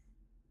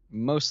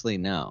 Mostly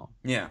no.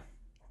 Yeah.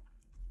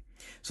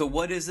 So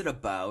what is it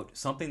about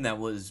something that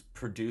was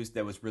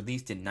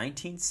released in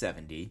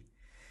 1970,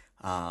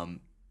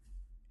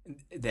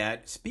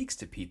 that speaks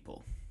to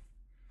people?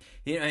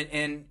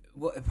 And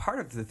part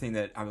of the thing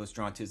that I was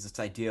drawn to is this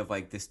idea of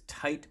like this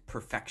tight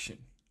perfection,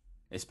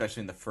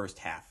 especially in the first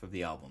half of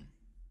the album.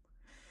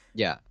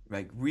 Yeah.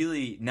 Like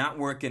really not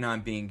working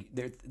on being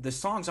the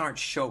songs aren't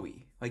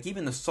showy. Like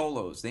even the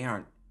solos, they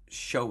aren't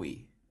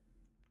showy.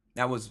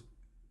 That was,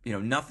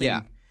 nothing.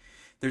 Yeah.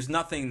 There's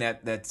nothing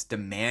that's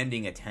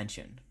demanding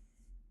attention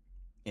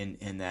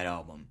in that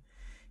album.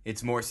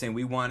 It's more saying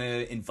we want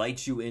to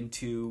invite you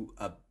into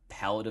a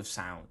palette of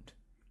sound.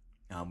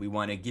 We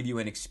want to give you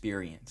an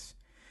experience.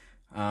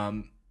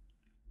 I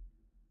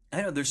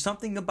don't know. There's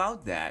something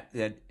about that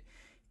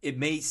it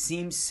may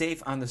seem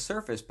safe on the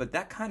surface, but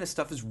that kind of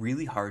stuff is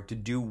really hard to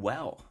do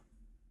well.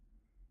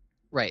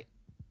 Right.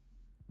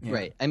 Yeah.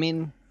 Right. I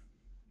mean,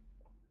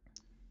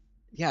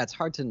 yeah, it's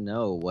hard to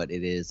know what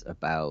it is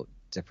about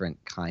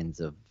different kinds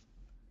of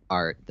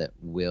art that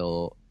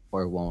will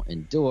or won't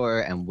endure,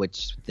 and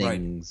which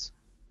things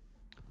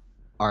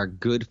are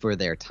good for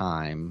their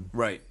time,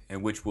 right,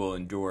 and which will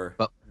endure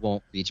but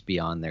won't reach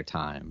beyond their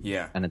time.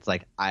 Yeah. And it's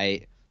like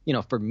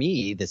for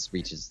me this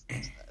reaches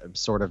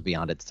sort of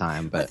beyond its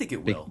time, but I think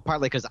it will,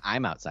 partly because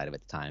I'm outside of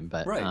its time,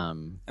 but right. I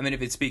mean,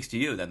 if it speaks to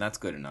you, then that's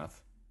good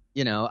enough.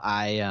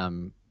 I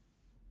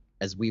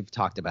as we've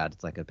talked about,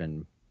 it's like I've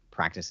been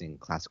practicing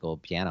classical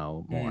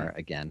piano more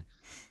again.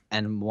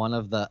 And one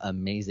of the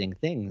amazing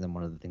things, and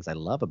one of the things I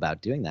love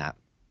about doing that,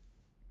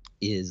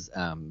 is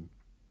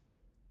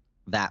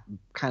that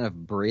kind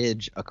of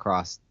bridge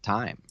across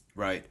time.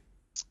 Right.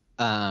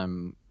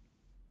 And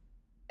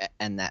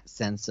that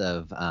sense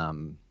of,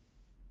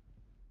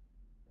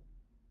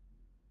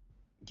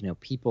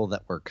 people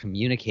that were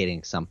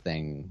communicating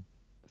something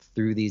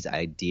through these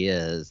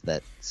ideas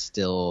that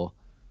still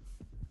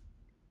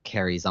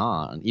carries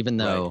on, even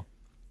though. Right.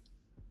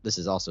 This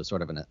is also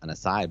sort of an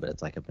aside, but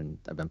it's like I've been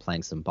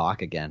playing some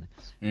Bach again,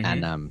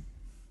 and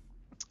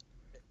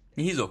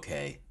he's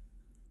okay.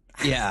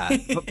 Yeah,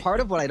 but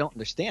part of what I don't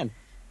understand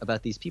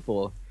about these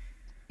people,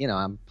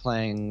 I'm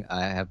playing.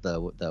 I have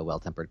the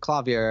Well-Tempered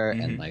Clavier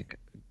and like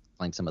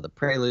playing some of the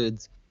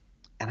preludes,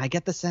 and I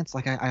get the sense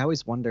like I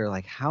always wonder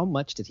like how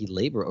much did he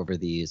labor over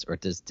these, or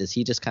does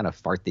he just kind of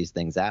fart these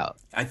things out?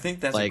 I think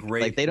that's like, a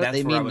great. Like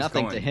they mean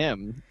nothing to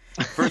him.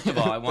 First of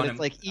all, I want to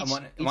like each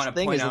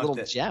thing is a little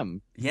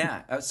gem.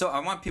 Yeah, so I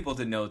want people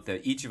to note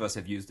that each of us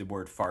have used the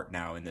word fart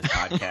now in this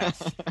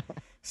podcast,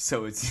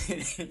 so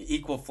it's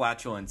equal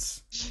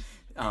flatulence.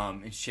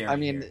 Sharing. I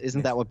mean,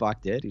 isn't that what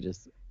Bach did?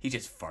 He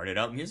just farted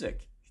out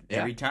music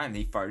every time.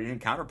 He farted in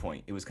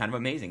counterpoint. It was kind of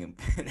amazing.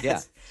 Yeah.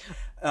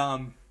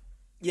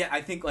 Yeah,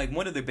 I think like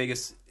one of the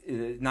biggest,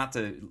 not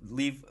to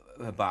leave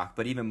Bach,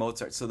 but even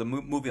Mozart. So the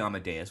movie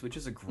Amadeus, which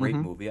is a great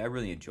movie, I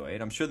really enjoy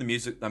it. I'm sure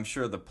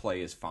the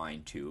play is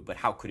fine too, but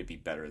how could it be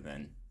better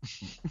than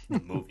the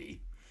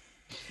movie?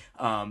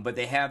 But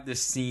they have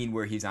this scene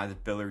where he's on the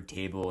billiard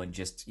table and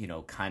just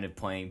kind of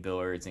playing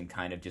billiards and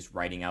kind of just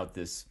writing out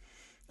this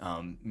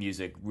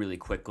music really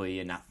quickly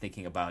and not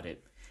thinking about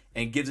it,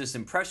 and gives this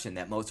impression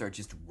that Mozart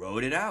just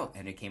wrote it out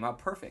and it came out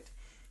perfect,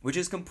 which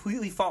is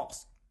completely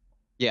false.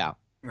 Yeah.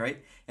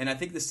 Right? And I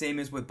think the same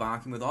is with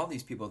Bach and with all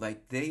these people.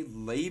 Like, they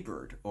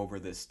labored over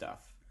this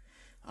stuff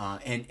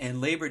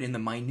and labored in the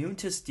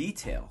minutest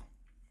detail.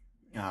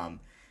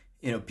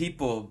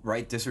 People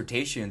write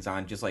dissertations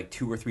on just like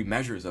 2 or 3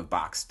 measures of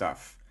Bach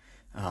stuff.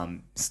 I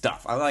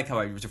like how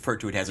I refer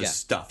to it as a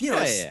stuff.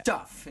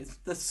 Stuff. It's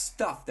the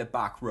stuff that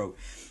Bach wrote.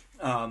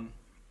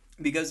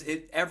 Because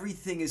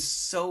everything is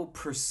so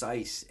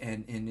precise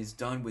and is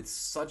done with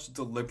such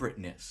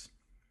deliberateness.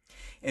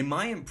 And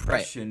my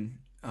impression...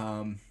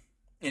 Right.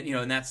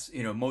 And that's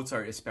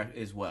Mozart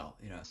as well.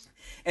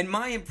 And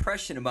my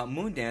impression about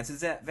Moondance is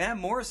that Van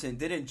Morrison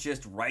didn't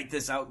just write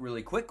this out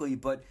really quickly,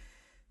 but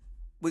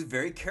was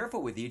very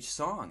careful with each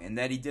song, and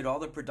that he did all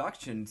the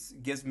productions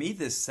gives me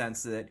this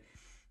sense that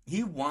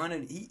he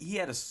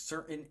had a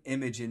certain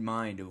image in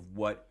mind of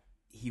what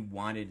he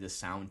wanted the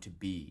sound to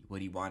be,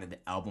 what he wanted the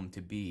album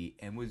to be,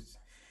 and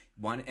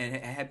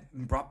had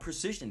brought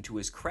precision to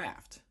his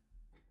craft.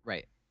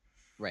 Right.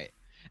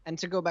 And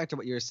to go back to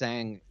what you were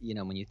saying,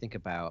 when you think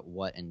about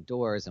what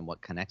endures and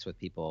what connects with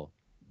people,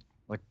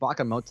 like Bach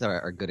and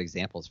Mozart are good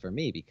examples for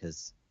me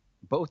because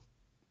both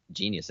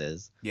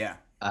geniuses. Yeah.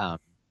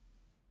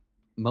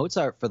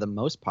 Mozart, for the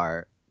most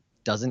part,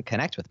 doesn't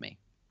connect with me.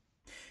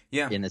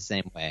 Yeah. In the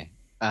same way.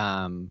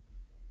 Some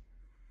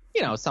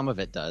of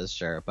it does,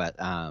 sure, but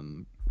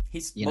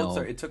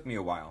Mozart. It took me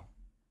a while.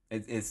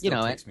 It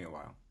still takes me a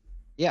while.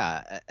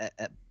 Yeah,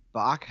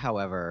 Bach,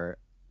 however,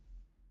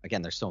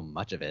 again, there's so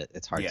much of it.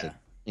 It's hard to,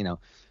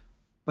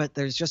 but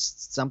there's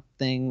just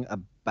something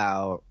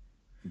about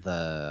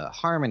the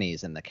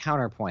harmonies and the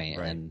counterpoint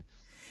and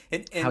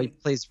how he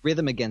plays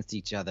rhythm against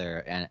each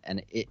other,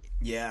 and it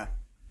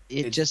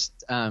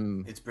just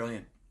it's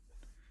brilliant.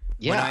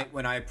 Yeah.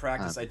 When I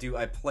practice, I do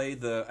play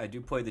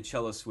the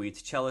cello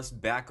suites.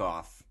 Cellist, back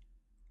off.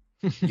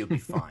 You'll be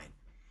fine.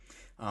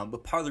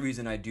 But part of the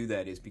reason I do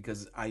that is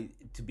because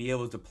to be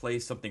able to play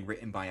something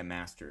written by a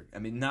master. I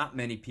mean, not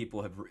many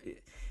people have.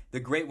 The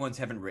great ones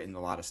haven't written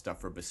a lot of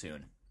stuff for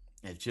bassoon.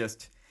 It's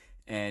just,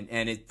 and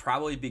it's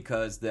probably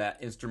because that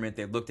instrument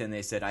they looked at and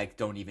they said, I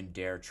don't even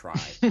dare try.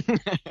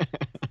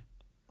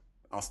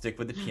 I'll stick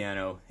with the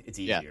piano. It's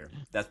easier. Yeah.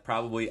 That's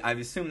probably, I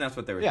assume that's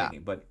what they were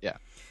thinking. But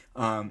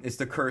it's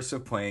the curse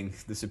of playing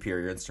the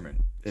superior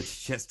instrument.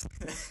 It's just.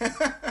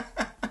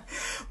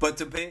 But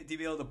to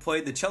be able to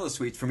play the cello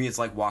suites, for me, it's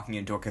like walking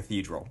into a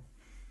cathedral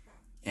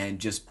and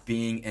just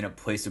being in a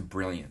place of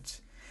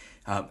brilliance.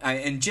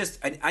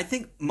 I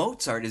think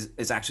Mozart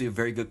is actually a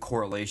very good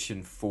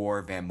correlation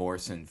for Van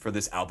Morrison for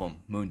this album,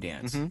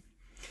 Moondance.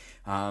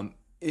 Mm-hmm.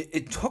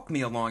 It took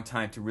me a long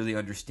time to really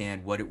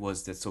understand what it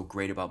was that's so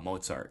great about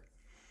Mozart.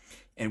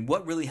 And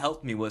what really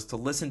helped me was to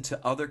listen to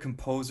other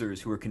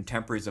composers who were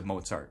contemporaries of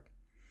Mozart.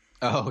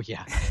 Oh,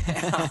 yeah.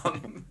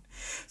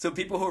 So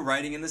people who are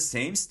writing in the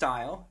same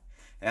style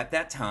at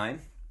that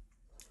time,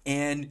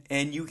 and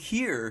you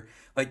hear,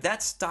 like,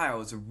 that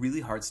style is a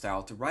really hard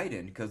style to write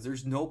in because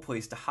there's no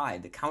place to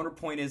hide. The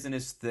counterpoint isn't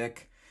as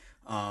thick.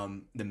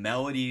 The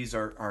melodies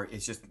are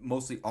it's just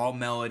mostly all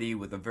melody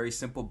with a very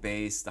simple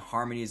bass. The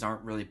harmonies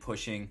aren't really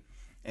pushing.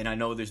 And I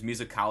know there's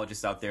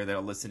musicologists out there that are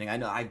listening. I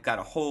know I've got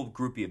a whole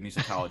groupie of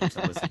musicologists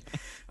that listen,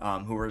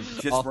 who are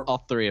just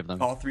all three of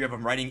them. All three of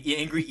them writing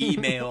angry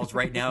emails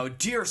right now.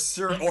 Dear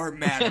sir or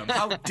madam,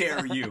 how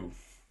dare you?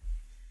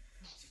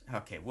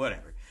 Okay,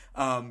 whatever.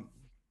 And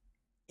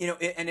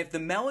if the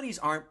melodies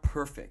aren't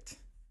perfect,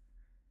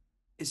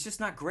 it's just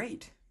not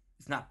great.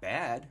 It's not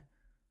bad,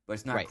 but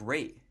it's not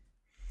great.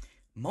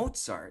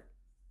 Mozart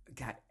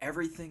got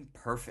everything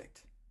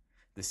perfect.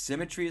 The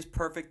symmetry is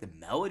perfect. The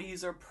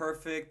melodies are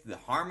perfect. The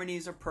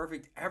harmonies are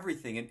perfect.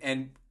 Everything.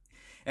 And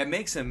it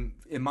makes him,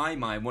 in my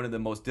mind, one of the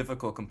most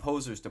difficult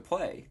composers to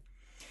play.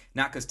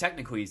 Not because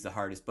technically he's the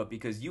hardest, but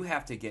because you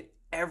have to get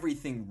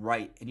everything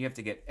right. And you have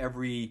to get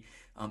every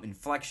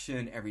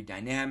inflection, every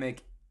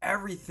dynamic,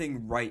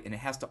 everything right. And it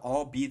has to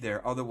all be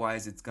there.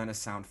 Otherwise, it's going to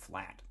sound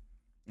flat.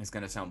 It's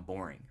going to sound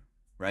boring.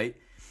 Right?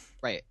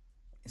 Right.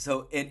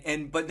 So,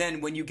 but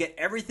then when you get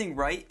everything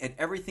right and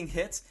everything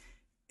hits,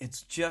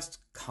 it's just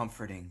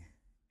comforting.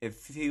 It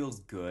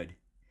feels good.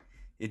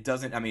 It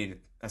doesn't, I mean,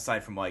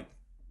 aside from like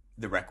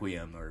the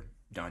Requiem or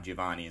Don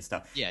Giovanni and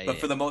stuff. But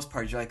for the most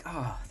part, you're like,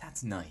 oh,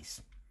 that's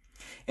nice.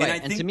 And I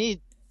think, to me,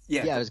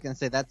 I was going to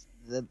say that's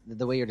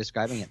the way you're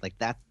describing it. Like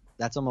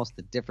that's almost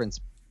the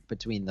difference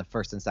between the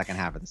first and second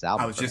half of this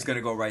album. I was just going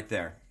to go right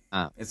there.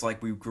 It's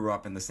like we grew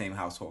up in the same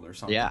household or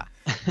something. Yeah.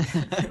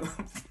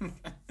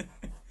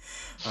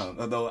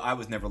 Although I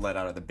was never let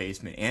out of the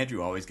basement.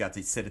 Andrew always got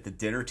to sit at the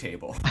dinner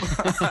table.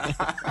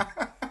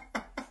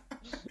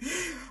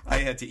 I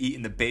had to eat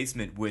in the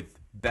basement with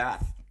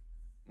Beth.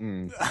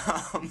 Oh,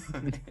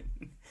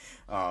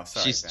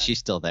 sorry. She's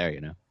still there,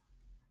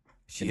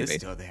 She is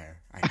still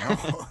there. I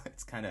know.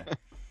 It's kind of.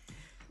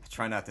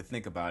 Try not to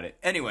think about it.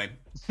 Anyway.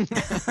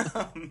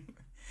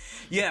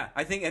 Yeah,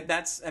 I think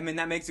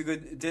that makes a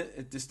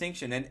good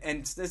distinction.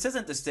 And this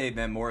isn't to say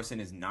Van Morrison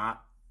is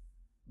not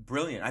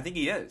brilliant. I think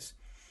he is.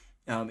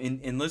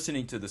 In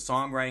listening to the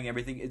songwriting,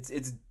 everything,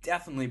 it's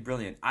definitely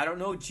brilliant. I don't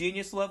know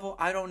genius level.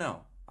 I don't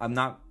know. I'm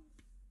not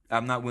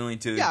willing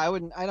to. Yeah,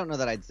 I don't know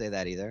that I'd say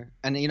that either.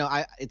 And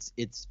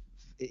it's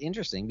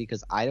interesting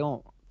because I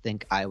don't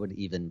think I would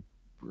even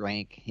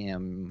rank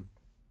him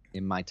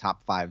in my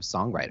top 5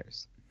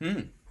 songwriters.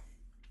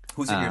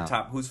 Who's in your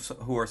top?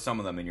 Who are some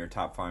of them in your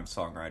top 5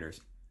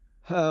 songwriters?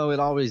 Oh, it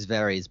always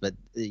varies, but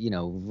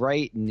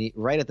right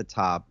at the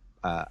top.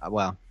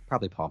 Well,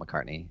 probably Paul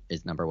McCartney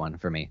is number 1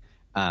 for me.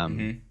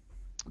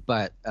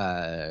 But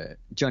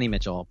Joni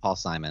Mitchell, Paul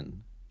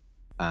Simon,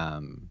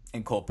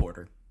 and Cole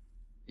Porter.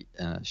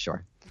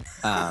 Sure.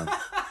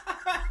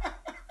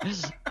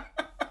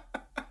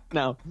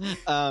 No.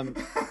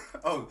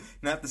 Oh,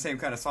 not the same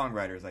kind of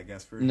songwriters, I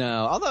guess.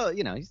 No, although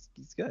he's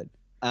good.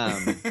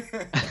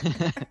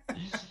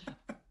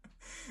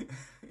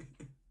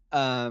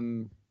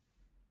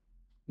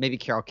 Maybe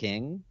Carole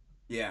King.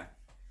 Yeah.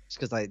 Just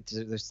because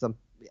there's some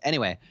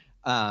anyway.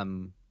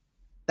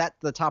 That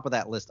the top of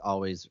that list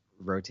always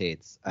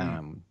rotates,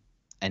 and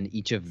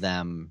each of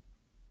them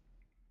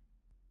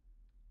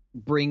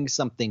brings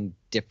something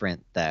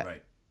different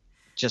that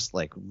just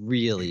like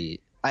really.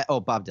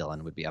 Bob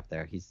Dylan would be up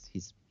there.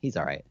 He's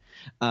all right.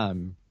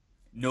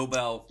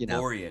 Nobel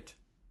laureate.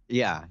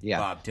 Yeah.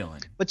 Bob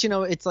Dylan. But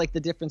it's like the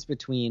difference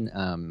between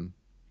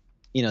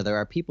there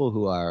are people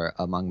who are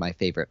among my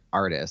favorite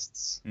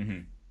artists,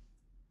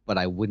 but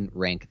I wouldn't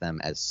rank them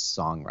as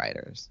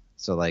songwriters.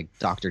 So like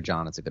Dr.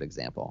 John is a good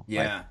example.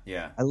 Yeah, like,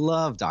 yeah. I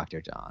love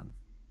Dr. John,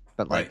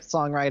 but like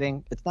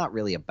songwriting, it's not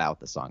really about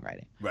the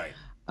songwriting. Right.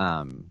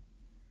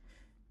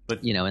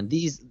 But and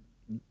these,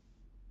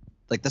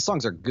 like, the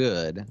songs are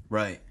good.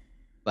 Right.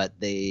 But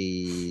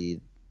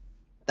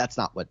that's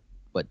not what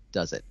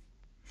does it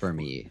for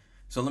me.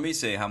 So let me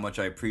say how much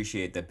I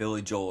appreciate that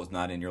Billy Joel is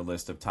not in your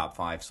list of top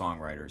 5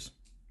 songwriters.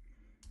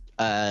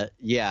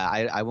 Yeah,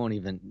 I won't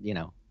even,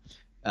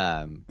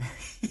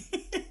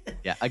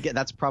 yeah, again,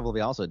 that's probably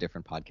also a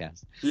different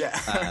podcast.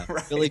 Yeah.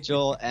 Right. Billy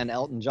Joel and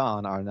Elton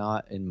John are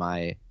not in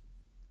my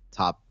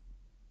top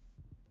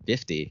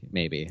 50,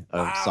 maybe,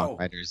 of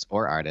songwriters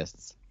or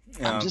artists.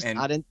 I'm just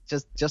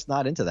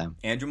not into them.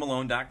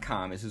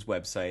 AndrewMalone.com is his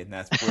website, and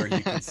that's where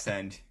you can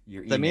send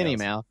your emails. Send me an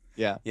email.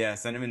 Yeah. Yeah,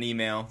 send him an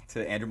email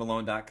to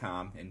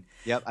AndrewMalone.com. And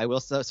yep, I will.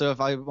 So if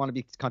I want to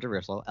be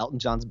controversial, Elton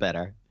John's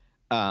better.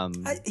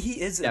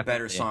 He is a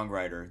better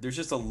songwriter. There's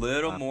just a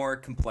little more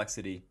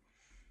complexity.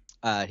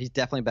 He's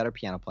definitely a better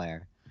piano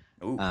player.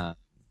 Ooh.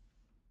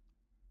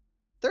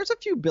 There's a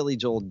few Billy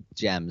Joel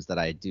gems that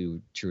I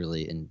do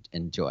truly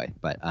enjoy,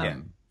 but like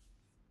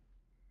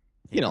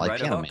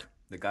Piano Man.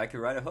 The guy could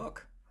write a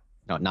hook.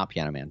 No, not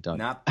Piano Man.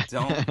 Don't.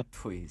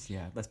 Please.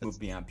 Yeah, let's move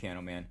beyond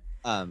Piano Man.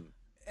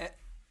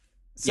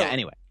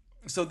 Anyway.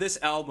 So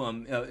this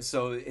album,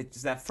 so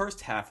it's that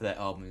first half of that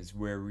album is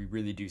where we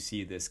really do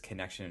see this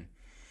connection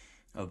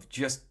of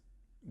just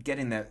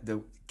getting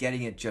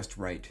it just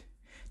right.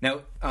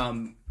 Now,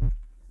 I'm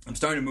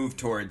starting to move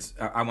towards.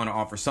 I want to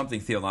offer something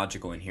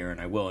theological in here,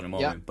 and I will in a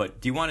moment. Yeah. But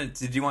did you want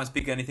to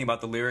speak anything about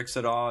the lyrics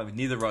at all? I mean,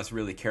 neither of us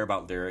really care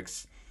about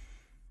lyrics.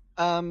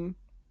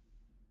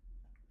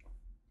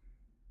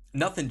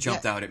 Nothing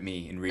jumped out at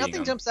me in reading.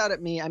 Nothing jumps out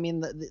at me. I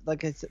mean,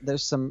 like I said,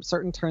 there's some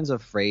certain turns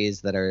of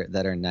phrase that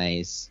are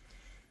nice.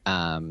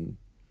 But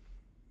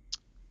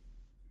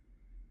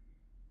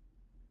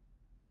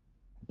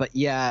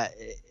yeah,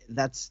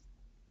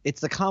 it's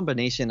the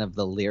combination of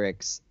the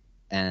lyrics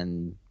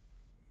and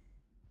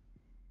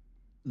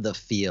the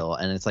feel,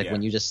 and it's like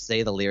when you just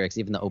say the lyrics,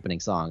 even the opening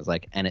songs,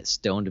 like, and it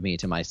stoned me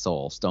to my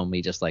soul, stoned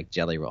me just like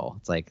Jelly Roll.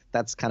 It's like,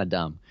 that's kind of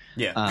dumb.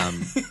 Yeah.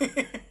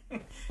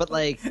 But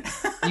like,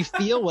 you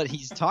feel what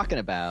he's talking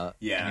about,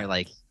 and you're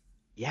like,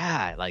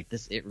 yeah, like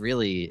this, it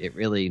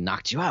really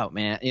knocked you out,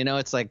 man.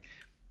 It's like,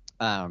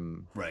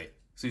 right.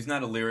 So he's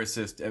not a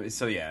lyricist.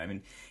 So yeah, I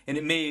mean, and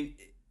it may,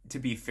 to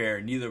be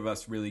fair, neither of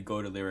us really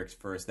go to lyrics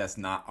first. That's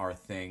not our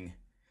thing.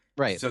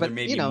 Right. So there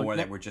may be more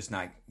that we're just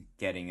not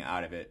getting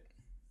out of it.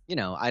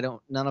 None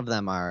of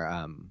them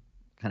are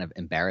kind of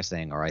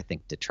embarrassing or I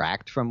think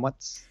detract from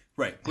what's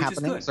which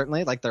happening. Is good.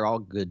 Certainly, like, they're all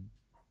good.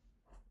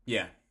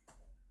 Yeah.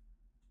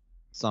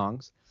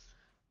 Songs.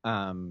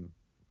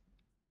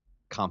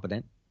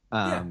 Competent.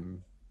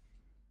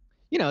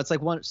 It's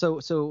like one.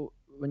 So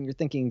when you're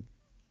thinking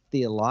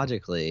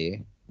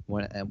theologically,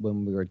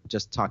 when we were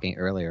just talking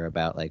earlier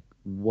about like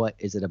what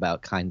is it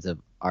about kinds of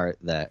art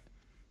that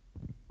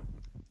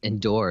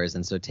endures,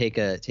 and so take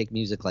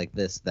music like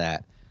this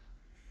that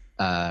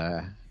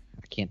I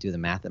can't do the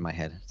math in my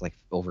head. It's like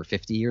over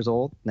 50 years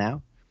old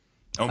now.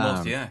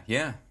 Almost, yeah.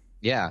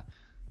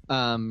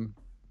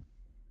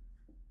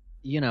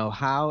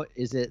 How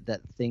is it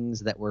that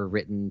things that were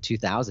written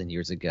 2,000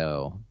 years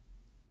ago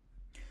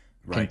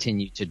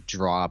continue to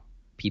draw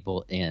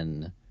people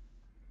in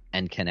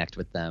and connect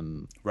with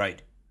them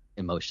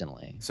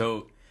emotionally?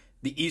 So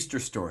the Easter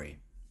story.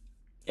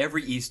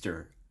 Every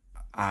Easter,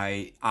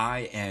 I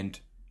and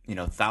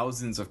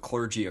thousands of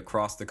clergy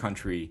across the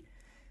country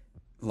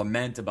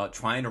lament about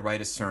trying to write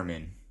a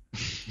sermon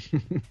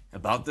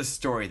about the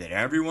story that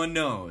everyone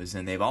knows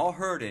and they've all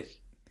heard it,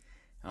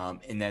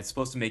 and that's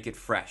supposed to make it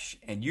fresh.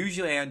 And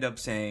usually I end up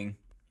saying,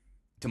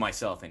 to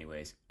myself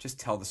anyways,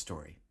 just tell the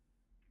story.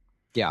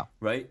 Yeah.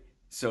 Right?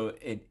 So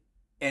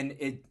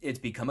it's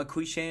become a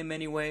cliche in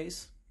many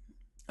ways.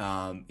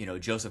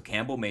 Joseph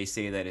Campbell may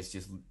say that it's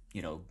just,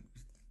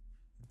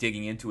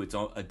 digging into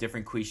a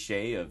different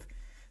cliche of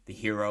the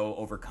hero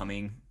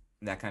overcoming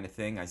that kind of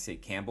thing. I say,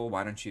 Campbell,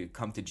 why don't you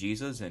come to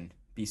Jesus and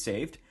be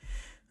saved?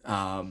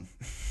 No,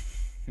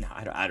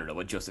 I don't know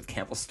what Joseph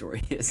Campbell's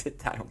story is.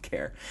 I don't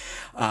care.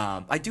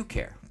 I do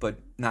care, but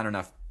not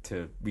enough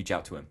to reach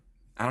out to him.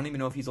 I don't even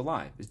know if he's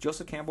alive. Is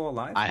Joseph Campbell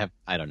alive?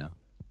 I don't know.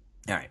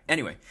 All right.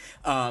 Anyway,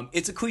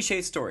 it's a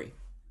cliche story.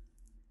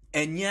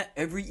 And yet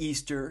every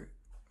Easter,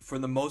 for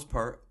the most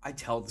part, I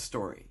tell the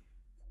story.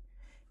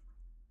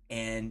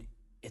 And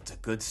it's a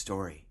good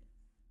story.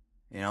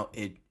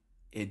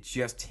 It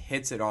just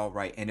hits it all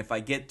right. And if I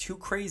get too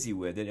crazy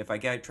with it, if I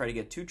try to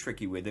get too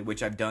tricky with it,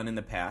 which I've done in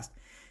the past,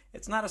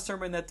 it's not a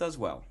sermon that does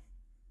well.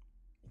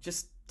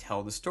 Just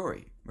tell the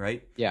story,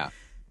 right? Yeah.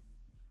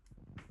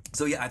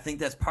 So yeah, I think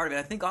that's part of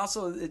it. I think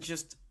also it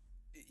just,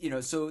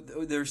 so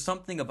there's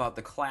something about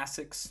the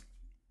classics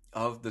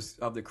of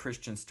the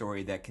Christian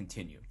story that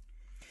continue.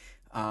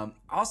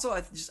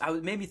 Also, I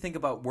would maybe think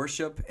about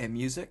worship and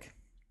music.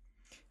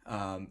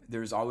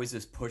 There's always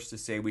this push to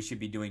say we should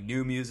be doing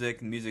new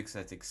music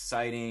that's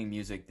exciting,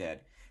 music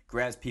that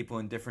grabs people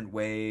in different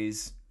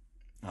ways,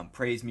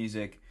 praise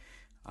music,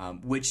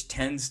 which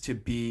tends to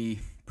be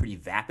pretty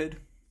vapid.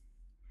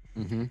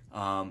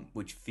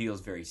 which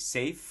feels very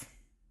safe.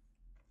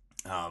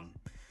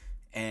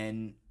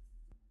 And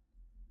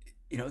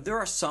there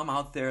are some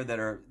out there that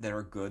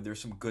are good.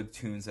 There's some good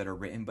tunes that are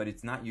written, but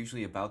it's not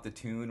usually about the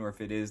tune, or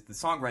if it is, the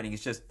songwriting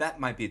is just, that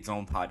might be its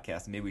own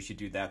podcast. And maybe we should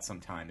do that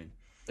sometime and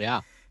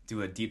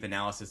do a deep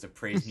analysis of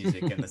praise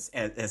music and as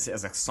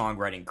a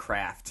songwriting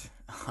craft.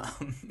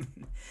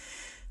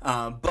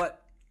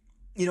 But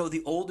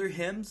the older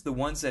hymns, the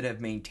ones that have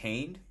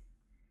maintained,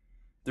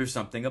 there's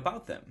something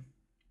about them.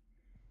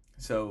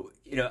 So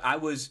I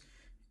was.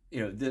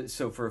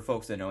 So for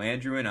folks that know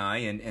Andrew and I,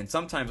 and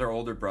sometimes our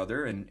older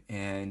brother and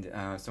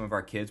some of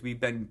our kids, we've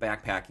been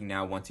backpacking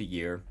now once a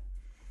year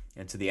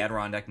into the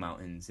Adirondack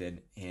Mountains.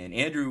 And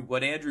Andrew,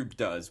 what Andrew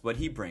does, what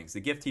he brings, the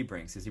gift he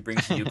brings is he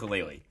brings the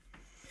ukulele.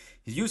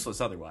 He's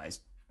useless otherwise.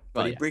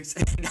 But he brings,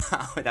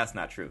 no, that's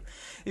not true.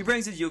 He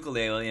brings his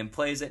ukulele and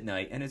plays at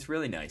night, and it's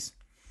really nice.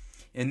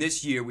 And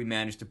this year we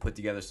managed to put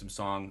together some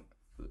song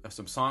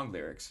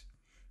lyrics.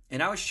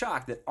 And I was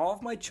shocked that all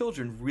of my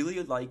children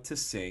really like to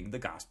sing the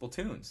gospel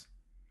tunes.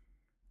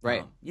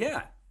 Right.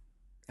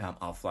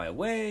 I'll Fly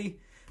Away,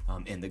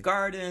 In the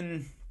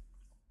Garden,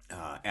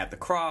 At the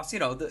Cross,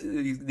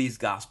 these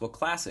gospel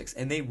classics.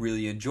 And they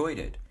really enjoyed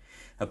it.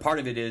 A part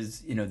of it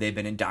is, they've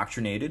been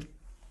indoctrinated.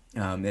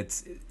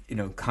 It's,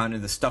 kind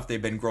of the stuff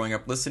they've been growing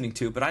up listening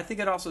to. But I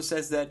think it also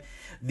says that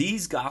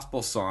these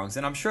gospel songs,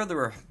 and I'm sure there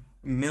were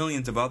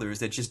millions of others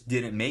that just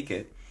didn't make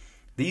it,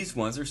 these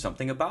ones are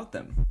something about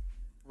them.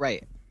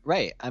 Right.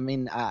 I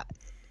mean,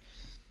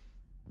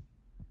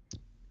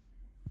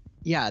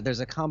 there's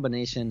a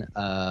combination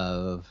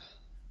of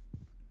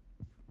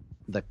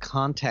the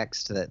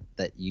context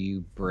that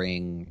you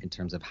bring in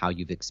terms of how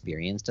you've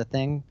experienced a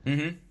thing.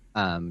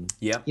 Mm-hmm.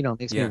 It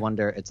makes me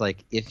wonder. It's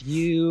like if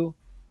you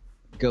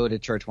go to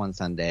church one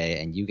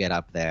Sunday and you get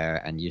up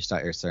there and you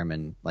start your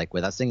sermon like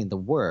without singing the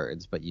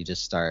words, but you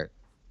just start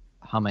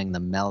humming the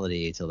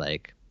melody to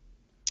like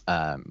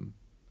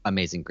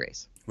Amazing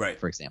Grace, right?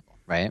 For example,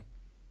 right?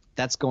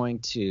 That's going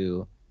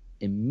to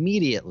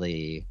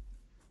immediately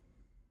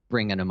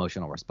bring an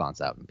emotional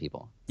response out in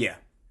people. Yeah.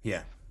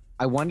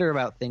 I wonder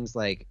about things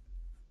like,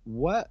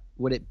 what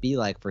would it be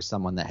like for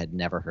someone that had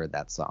never heard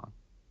that song?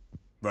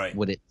 Right.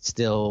 Would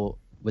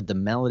the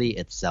melody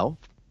itself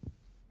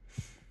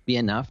be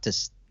enough to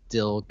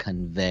still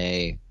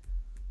convey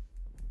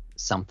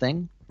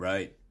something?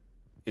 Right.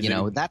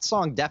 That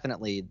song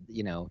definitely,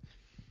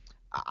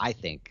 I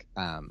think,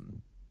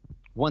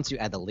 once you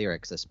add the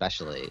lyrics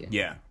especially.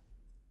 Yeah.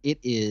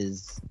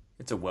 It's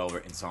a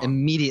well-written song.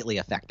 Immediately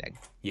affecting.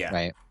 Yeah.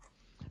 Right.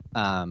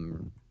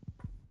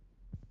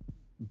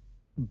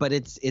 But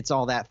it's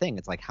all that thing.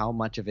 It's like how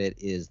much of it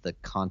is the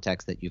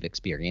context that you've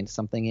experienced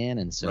something in,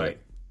 and so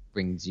it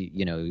brings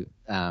you,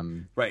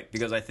 right,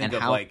 because I think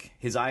of like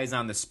His Eyes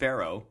on the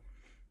Sparrow.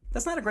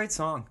 That's not a great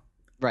song.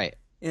 Right.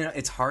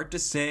 It's hard to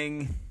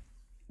sing.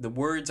 The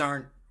words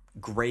aren't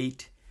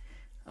great,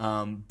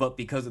 but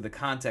because of the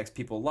context,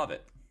 people love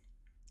it.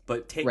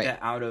 But take that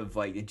out of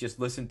and just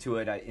listen to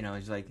it.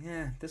 It's like,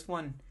 this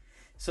one.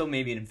 So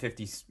maybe in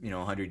 50,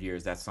 100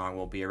 years, that song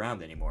won't be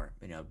around anymore.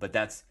 But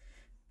that's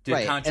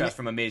the contrast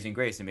from Amazing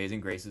Grace.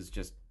 Amazing Grace is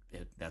just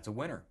that's a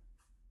winner.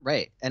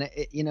 Right, and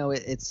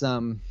it's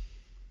to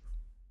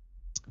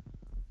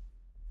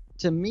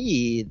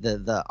me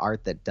the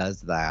art that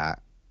does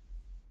that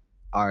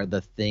are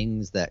the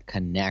things that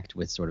connect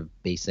with sort of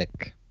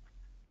basic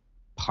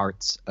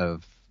parts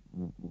of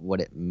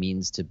what it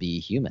means to be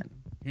human.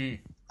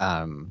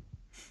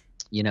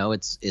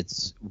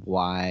 It's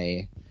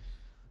why,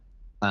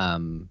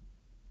 for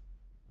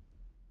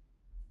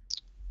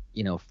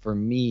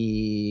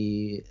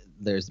me,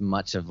 there's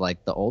much of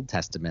like the Old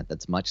Testament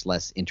that's much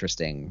less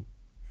interesting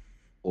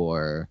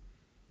or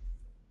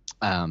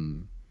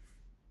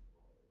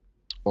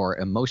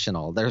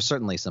emotional. There's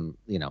certainly some,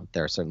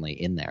 they're certainly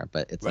in there,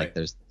 but it's like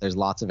there's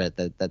lots of it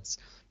that's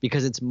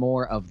because it's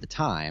more of the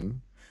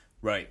time.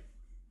 Right.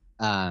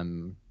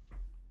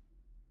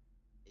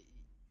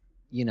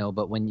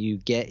 But when you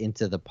get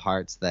into the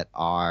parts that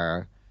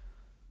are,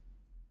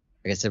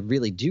 I guess, that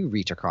really do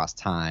reach across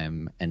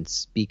time and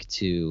speak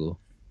to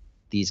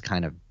these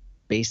kind of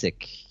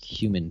basic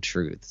human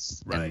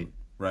truths, right,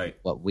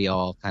 what we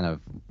all kind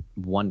of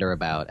wonder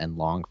about and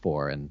long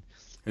for, and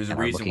there's a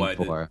reason why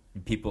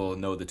people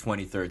know the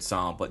 23rd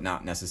Psalm, but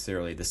not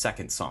necessarily the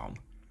second Psalm.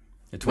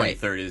 The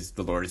 23rd is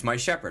 "The Lord is my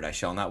shepherd; I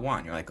shall not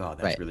want." You're like, oh,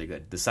 that's really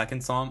good. The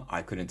second Psalm,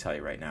 I couldn't tell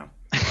you right now.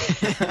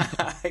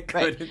 I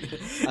couldn't.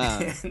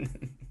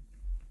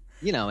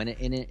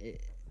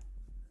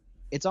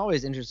 It's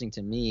always interesting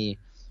to me.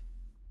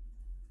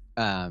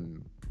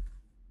 In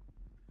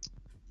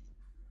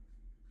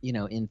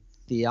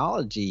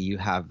theology, you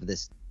have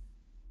this.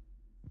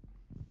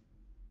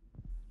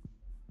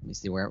 Let me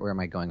see, where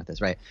am I going with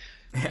this? Right.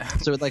 Yeah.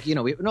 So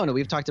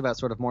we've talked about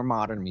sort of more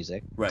modern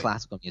music,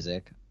 classical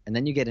music, and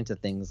then you get into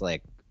things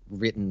like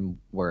written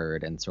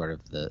word and sort of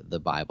the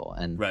Bible.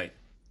 And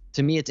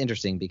to me, it's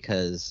interesting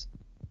because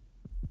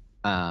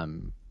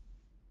when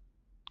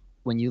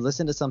you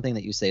listen to something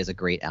that you say is a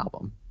great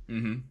album,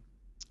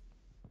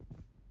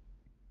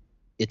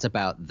 it's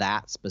about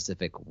that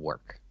specific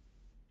work,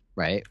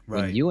 right?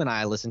 When you and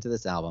I listen to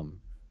this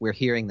album, we're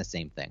hearing the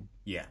same thing.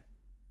 Yeah.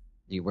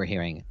 We're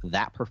hearing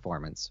that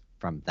performance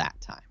from that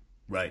time.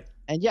 Right.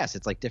 And yes,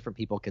 it's like different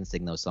people can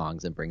sing those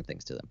songs and bring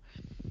things to them.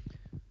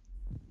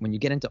 When you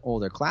get into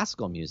older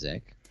classical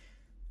music,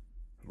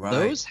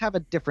 those have a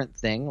different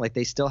thing. Like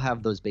they still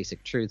have those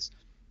basic truths,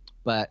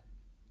 but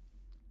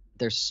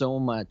there's so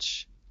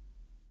much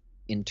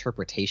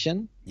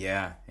interpretation.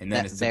 Yeah. And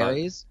then that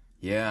varies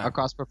about,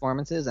 across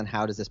performances, and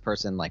how does this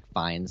person like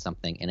find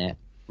something in it?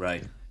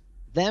 Right.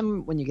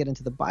 Then when you get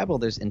into the Bible,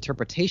 there's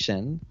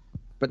interpretation,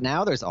 but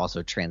now there's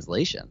also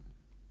translation.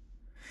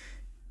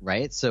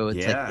 Right? So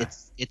it's like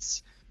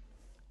it's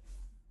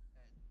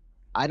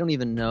I don't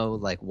even know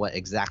like what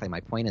exactly my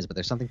point is, but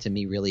there's something to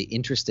me really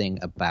interesting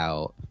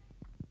about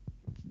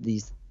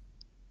these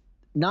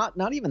not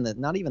even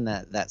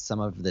that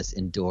some of this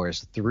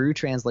endures through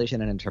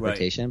translation and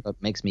interpretation,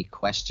 but makes me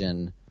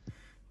question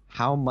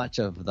how much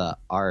of the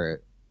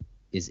art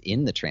is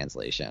in the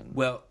translation.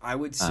 Well, I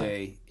would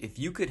say if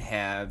you could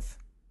have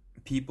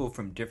people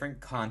from different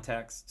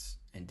contexts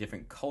and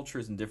different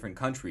cultures and different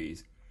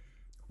countries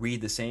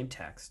read the same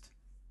text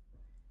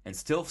and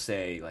still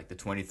say like the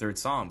 23rd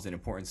Psalm is an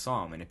important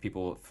psalm, and if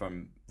people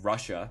from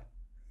Russia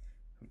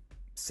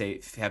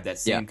have that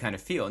same kind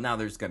of feel, now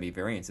there's going to be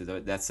variances.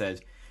 That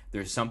says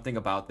there's something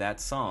about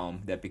that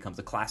psalm that becomes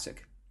a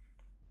classic.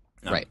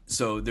 Right.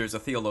 So there's a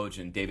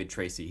theologian, David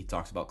Tracy, he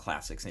talks about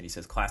classics, and he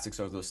says classics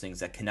are those things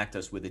that connect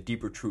us with a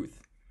deeper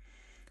truth,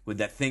 with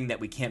that thing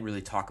that we can't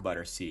really talk about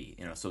or see.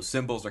 So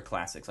symbols are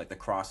classics, like the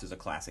cross is a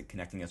classic,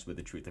 connecting us with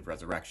the truth of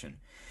resurrection.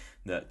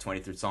 The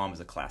 23rd Psalm is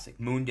a classic.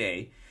 Moon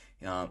Dance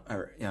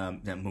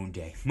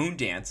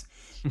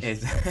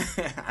is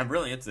I'm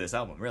really into this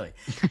album, really.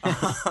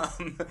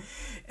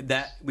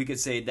 That we could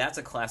say that's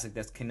a classic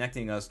that's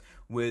connecting us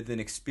with an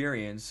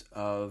experience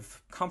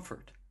of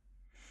comfort,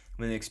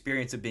 with an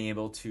experience of being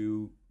able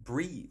to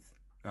breathe,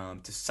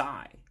 to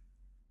sigh,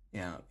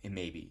 and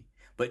maybe,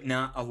 but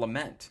not a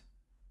lament.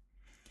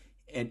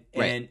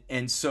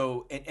 And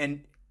so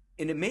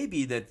it may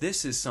be that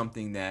this is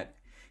something that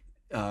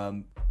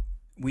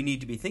we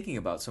need to be thinking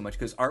about so much,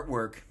 because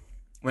artwork,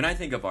 when I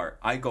think of art,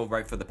 I go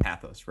right for the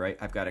pathos, right?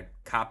 I've got a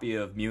copy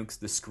of Munch's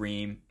The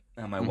Scream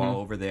on my wall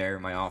over there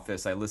in my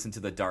office. I listen to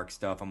the dark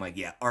stuff. I'm like,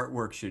 yeah,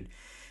 art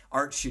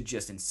should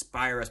just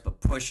inspire us but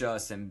push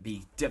us and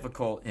be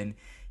difficult. And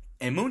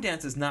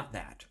Moondance is not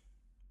that,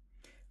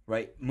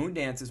 right?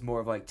 Moondance is more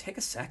of like, take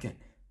a second.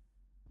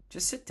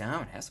 Just sit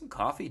down, have some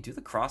coffee, do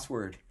the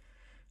crossword.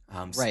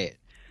 Right.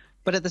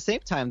 But at the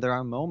same time, there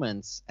are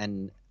moments,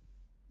 and,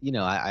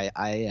 I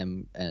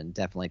am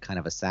definitely kind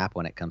of a sap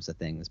when it comes to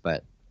things,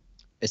 but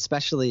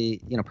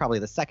especially, probably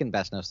the second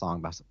best known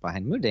song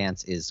behind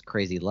Moondance is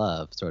Crazy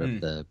Love, sort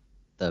of the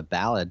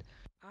ballad.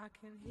 I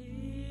can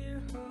hear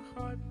her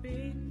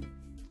heartbeat.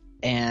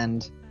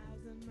 And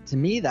to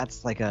me,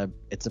 that's like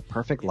it's a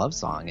perfect love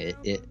song.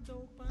 It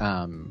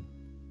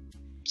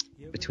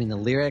between the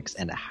lyrics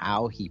and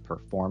how he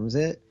performs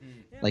it,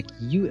 like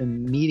you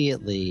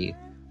immediately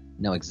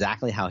know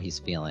exactly how he's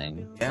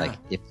feeling. Yeah. Like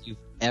if you've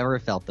ever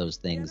felt those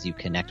things, you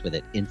connect with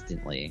it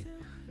instantly.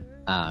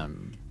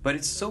 But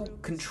it's so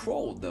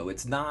controlled, though.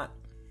 It's not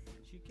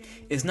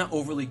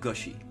overly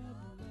gushy.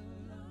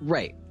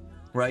 Right.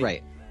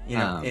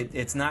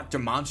 It's not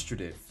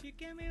demonstrative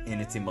in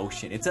its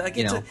emotion. It's like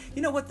you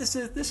know what this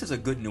is? This is a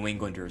good New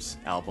Englanders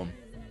album.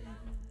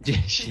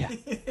 Yeah.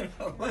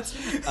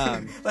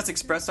 Let's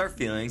express our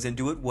feelings and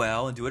do it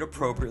well and do it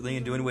appropriately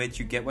and do it in a way that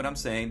you get what I'm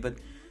saying, but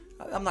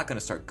I'm not going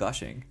to start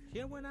gushing.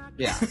 Yeah.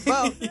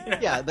 Well,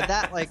 yeah, but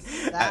that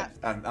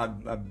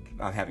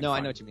I'm having fun. I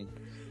know what you mean.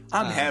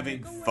 I'm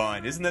having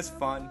fun. Isn't this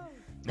fun?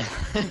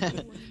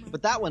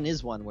 But that one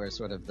is one where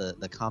sort of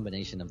the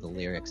combination of the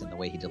lyrics and the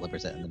way he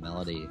delivers it in the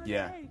melody.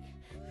 Yeah.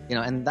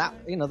 And that,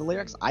 the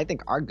lyrics I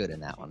think are good in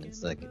that one.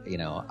 It's like,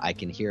 I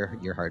can hear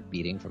your heart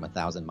beating from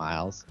 1,000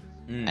 miles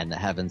and the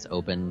heavens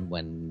open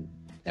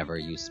whenever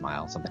you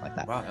smile, something like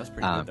that. Wow, that was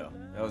pretty good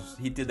though.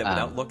 He did that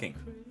without looking.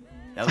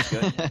 That was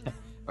good.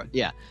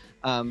 Yeah.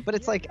 But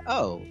it's like,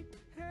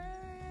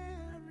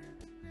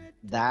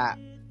 that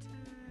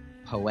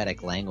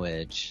poetic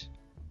language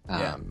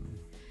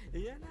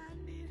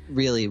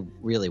really,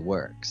 really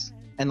works.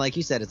 And like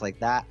you said, it's like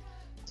that,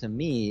 to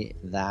me,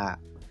 that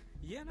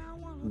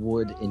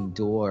would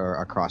endure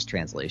across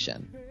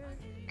translation,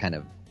 kind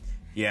of.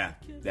 Yeah,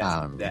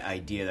 that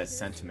idea, that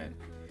sentiment.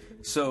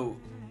 So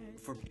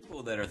for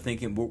people that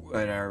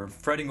are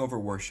fretting over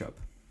worship,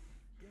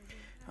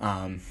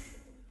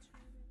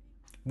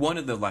 one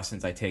of the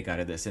lessons I take out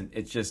of this, and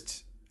it's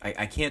just,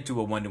 I can't do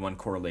a one-to-one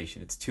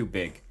correlation. It's too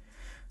big.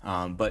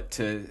 But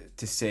to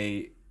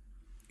say,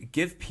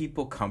 give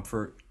people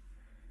comfort.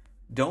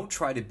 Don't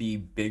try to be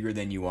bigger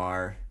than you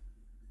are.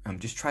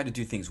 Just try to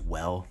do things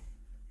well.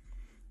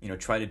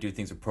 Try to do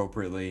things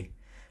appropriately.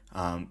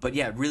 But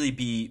yeah, really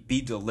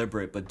be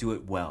deliberate, but do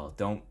it well.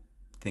 Don't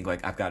think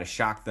like I've got to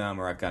shock them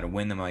or I've got to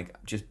win them. Like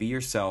just be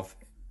yourself,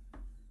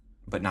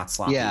 but not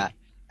sloppy. Yeah,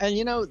 and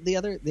the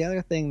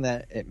other thing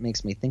that it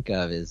makes me think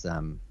of is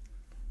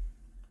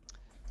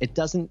it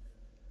doesn't.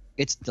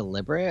 It's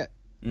deliberate.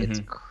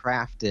 It's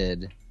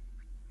crafted,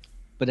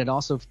 but it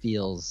also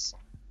feels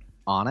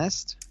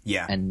honest.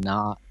 Yeah. And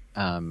not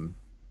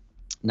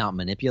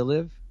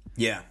manipulative.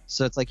 Yeah.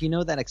 So it's like,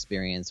 that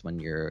experience when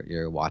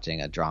you're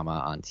watching a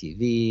drama on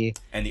TV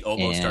and the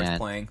oboe starts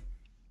playing.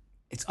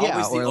 It's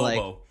always the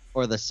oboe.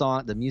 Or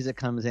the music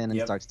comes in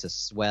and starts to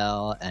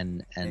swell,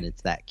 and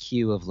it's that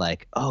cue of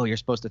like, oh, you're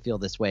supposed to feel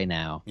this way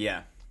now.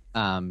 Yeah.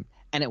 And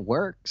it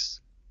works.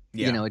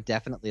 Yeah. It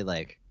definitely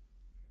like.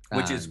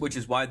 Which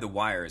is why The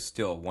Wire is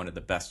still one of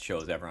the best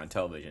shows ever on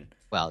television.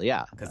 Well,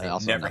 yeah, because they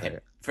never hit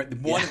it. For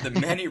one of the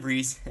many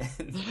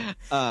reasons.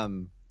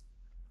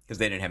 Because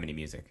they didn't have any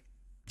music.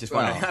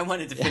 I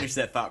wanted to finish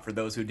that thought for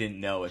those who didn't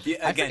know. I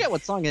forget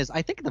what song it is.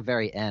 I think at the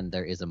very end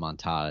there is a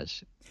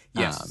montage.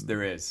 Yes,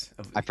 there is.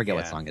 I forget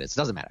what song it is. It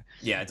doesn't matter.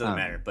 Yeah, it doesn't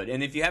matter.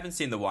 And if you haven't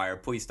seen The Wire,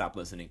 please stop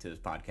listening to this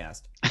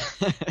podcast.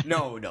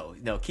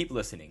 No, keep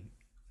listening.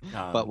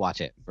 But watch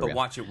it.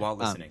 Watch it while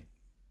listening.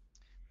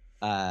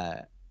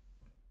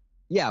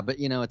 Yeah, but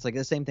it's like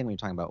the same thing when you're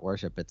talking about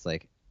worship. It's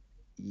like,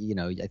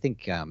 I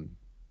think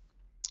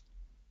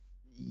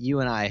you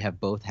and I have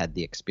both had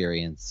the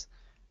experience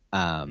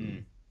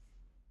in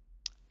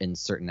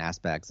certain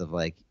aspects of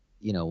like,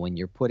 when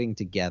you're putting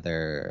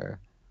together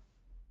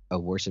a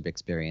worship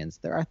experience,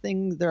 there are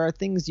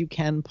things you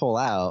can pull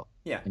out.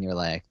 Yeah. And you're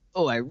like,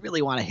 oh, I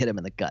really want to hit him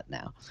in the gut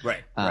now.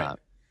 Right.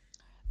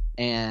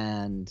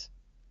 And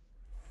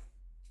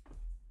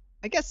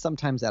I guess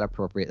sometimes that's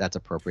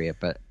appropriate,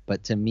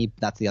 but to me,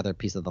 that's the other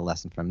piece of the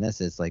lesson from this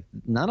is like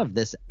none of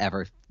this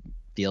ever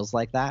feels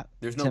like that.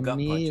 There's no gut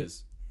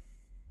punches.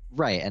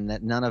 Right, and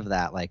that none of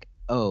that like,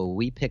 oh,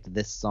 we picked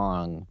this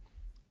song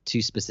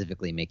to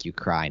specifically make you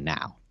cry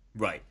now.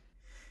 Right.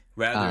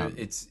 Rather,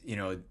 it's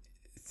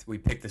we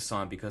picked this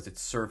song because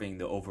it's serving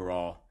the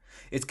overall.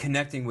 It's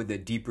connecting with the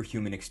deeper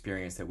human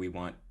experience that we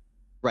want.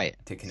 Right.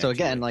 To connect. So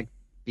again, like,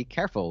 be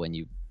careful when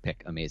you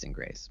pick Amazing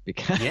Grace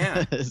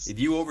because if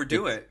you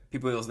overdo it,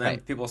 people will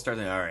start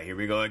thinking, all right, here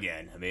we go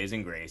again,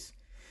 Amazing Grace.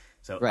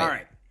 So all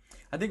right,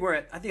 I think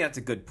that's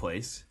a good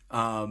place.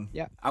 I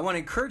want to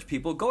encourage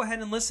people, go ahead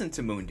and listen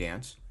to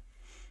Moondance.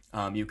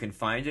 You can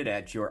find it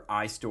at your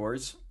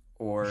iStores,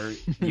 or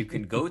you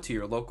can go to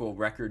your local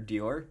record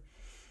dealer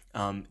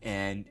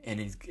and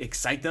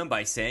excite them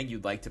by saying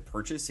you'd like to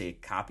purchase a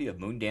copy of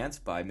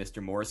Moondance by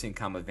Mr. Morrison,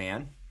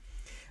 Van.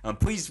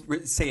 Please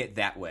say it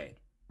that way.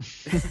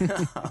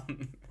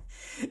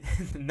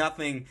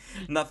 Nothing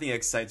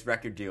excites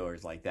record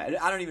dealers like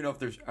that. I don't even know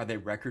if are they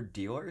record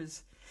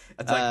dealers?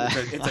 It's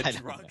like it's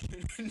a drug.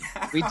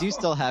 We do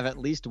still have at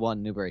least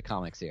one Newbury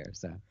Comics here,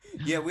 so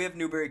yeah, we have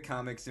Newbury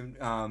Comics, and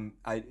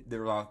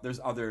there's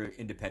other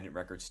independent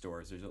record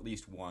stores. There's at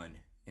least one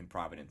in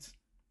Providence,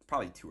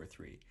 probably 2 or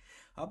 3.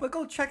 But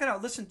go check it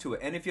out, listen to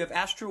it, and if you have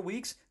Astral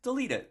Weeks,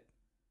 delete it.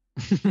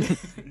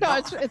 No,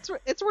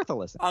 it's worth a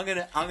listen. I'm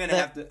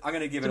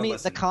gonna give it a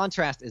listen. The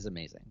contrast is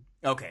amazing.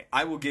 Okay,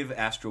 I will give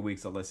Astral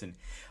Weeks a listen.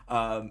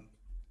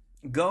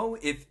 Go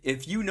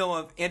if you know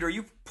of Andrew. Are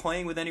you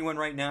playing with anyone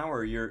right now, or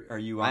are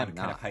you on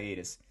kind of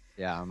hiatus?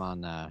 Yeah, I'm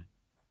on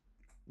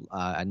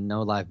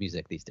no live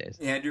music these days.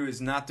 Andrew is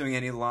not doing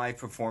any live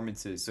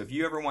performances. So if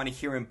you ever want to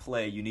hear him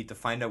play, you need to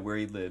find out where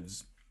he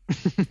lives,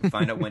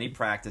 find out when he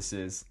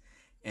practices,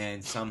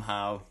 and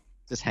somehow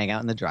just hang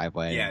out in the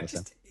driveway. Yeah,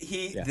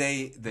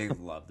 they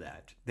love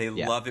that. They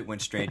love it when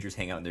strangers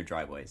hang out in their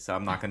driveway. So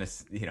I'm not going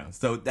to,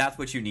 so that's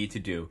what you need to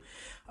do.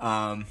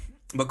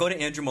 But go to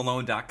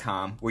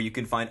andrewmalone.com where you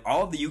can find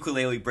all of the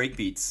ukulele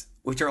breakbeats,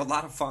 which are a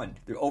lot of fun.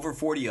 There are over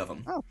 40 of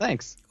them. Oh,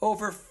 thanks.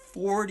 Over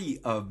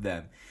 40 of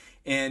them.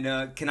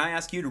 And can I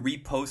ask you to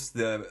repost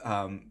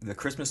the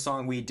Christmas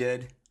song we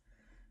did?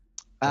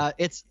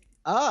 It's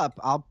up.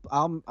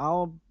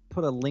 I'll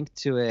put a link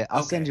to it.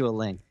 I'll send you a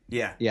link.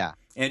 Yeah. Yeah.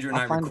 Andrew and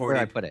I recorded. Where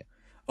I put it.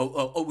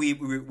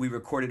 We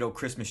recorded "Oh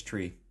Christmas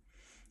Tree."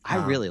 I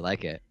really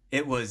like it.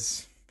 It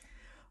was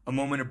a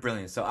moment of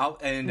brilliance. So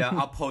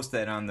I'll post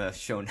that on the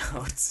show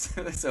notes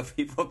so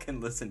people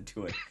can listen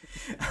to it.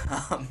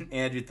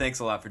 Andrew, thanks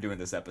a lot for doing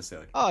this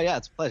episode. Oh yeah,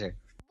 it's a pleasure.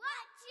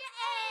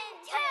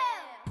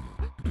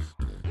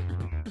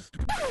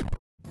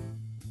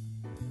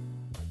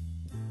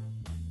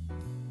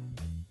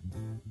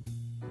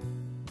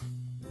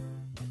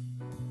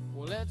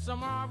 It's a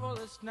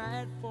marvelous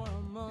night for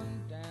a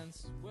moon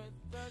dance with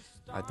the stars.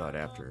 I thought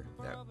after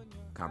that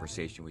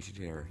conversation we should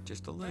hear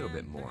just a little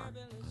bit more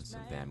of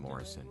some Van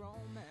Morrison.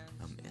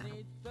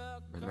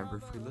 Remember,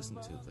 if we listen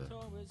to the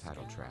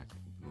title track,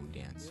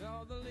 Moondance,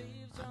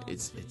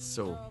 it's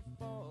so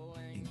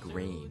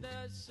ingrained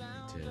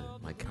into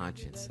my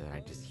conscience that I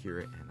just hear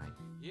it and I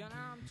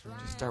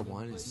just start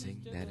wanting to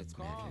sing that it's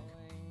magic.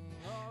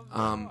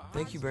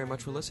 Thank you very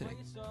much for listening.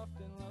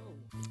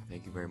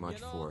 Thank you very much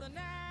for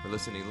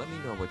listening. Let me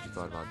know what you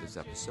thought about this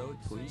episode,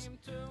 please.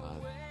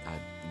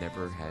 I've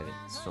never had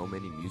so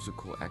many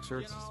musical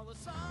excerpts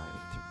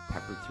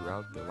peppered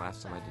throughout. The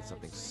last time I did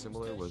something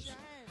similar was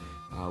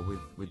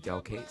with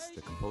Del Case,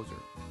 the composer.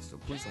 So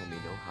please let me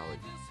know how it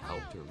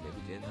helped or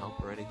maybe didn't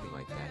help or anything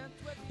like that.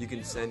 You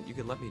can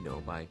let me know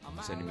by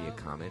sending me a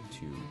comment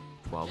to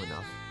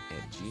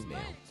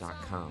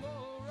 12enough@gmail.com.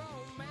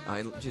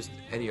 And just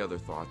any other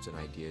thoughts and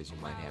ideas you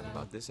might have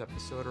about this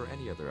episode or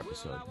any other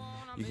episode.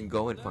 You can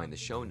go and find the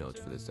show notes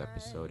for this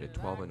episode at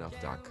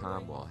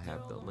 12enough.com. We'll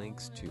have the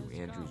links to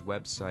Andrew's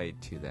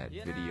website, to that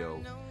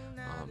video,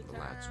 the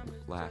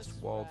last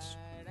waltz.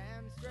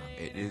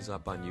 It is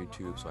up on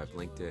YouTube, so I've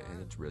linked it,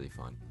 and it's really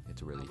fun. It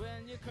is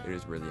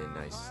really a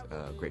nice,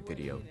 great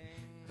video.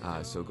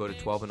 So go to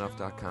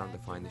 12enough.com to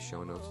find the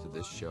show notes to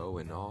this show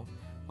and all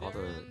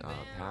the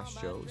past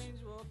shows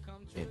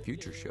and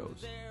future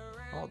shows.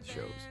 All the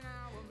shows.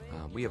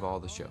 We have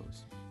all the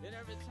shows.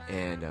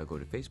 And go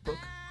to Facebook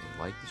and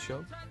like the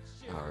show.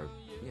 Or,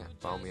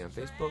 follow me on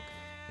Facebook.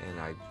 And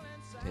I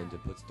tend to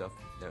put stuff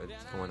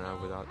that's going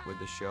on with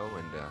the show.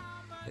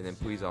 And then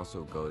please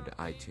also go to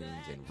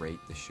iTunes and rate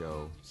the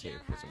show.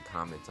 Put some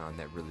comments on.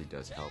 That really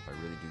does help. I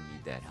really do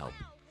need that help.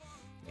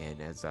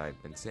 And as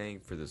I've been saying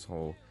for this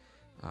whole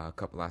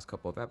last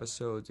couple of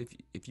episodes,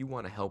 if you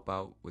want to help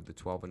out with the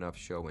 12 Enough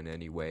show in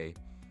any way,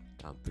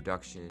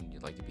 production,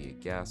 you'd like to be a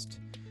guest,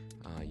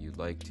 you'd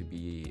like to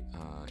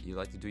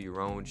do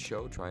your own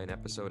show, try an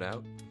episode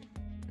out,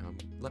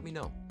 let me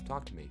know.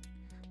 Talk to me.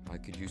 I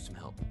could use some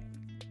help.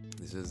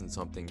 This isn't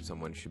something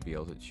someone should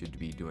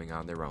be doing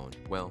on their own.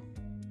 Well,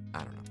 I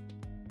don't know.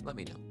 Let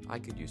me know. I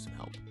could use some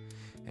help.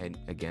 And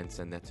again,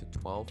 send that to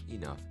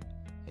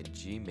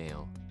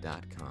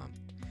 12enough@gmail.com.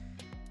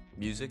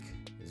 Music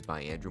is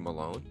by Andrew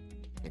Malone,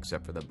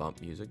 except for the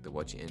bump music, the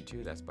What You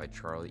Into. That's by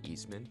Charlie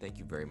Eastman. Thank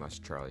you very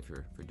much, Charlie,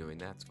 for doing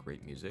that. It's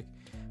great music.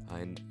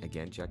 And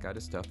again, check out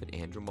his stuff at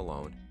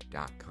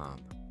andrewmalone.com.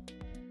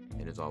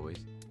 And as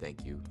always,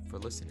 thank you for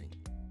listening.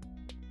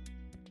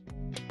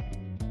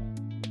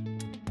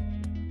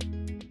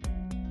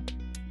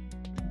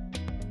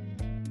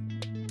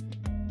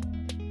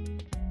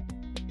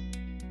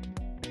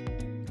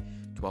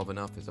 Twelve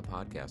Enough is a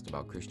podcast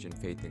about Christian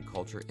faith and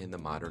culture in the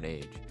modern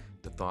age.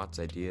 The thoughts,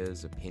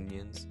 ideas,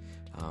 opinions,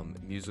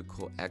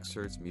 musical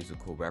excerpts,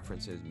 musical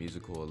references,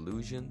 musical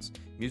allusions,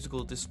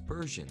 musical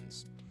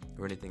dispersions,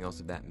 or anything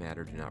else of that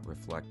matter do not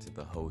reflect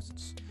the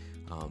host's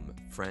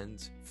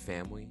friends,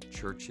 family,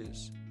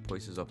 churches,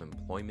 places of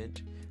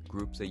employment,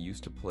 groups they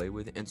used to play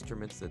with,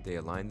 instruments that they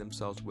align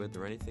themselves with,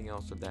 or anything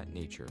else of that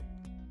nature.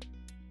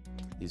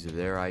 These are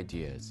their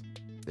ideas.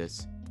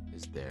 This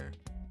is their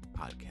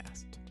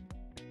podcast.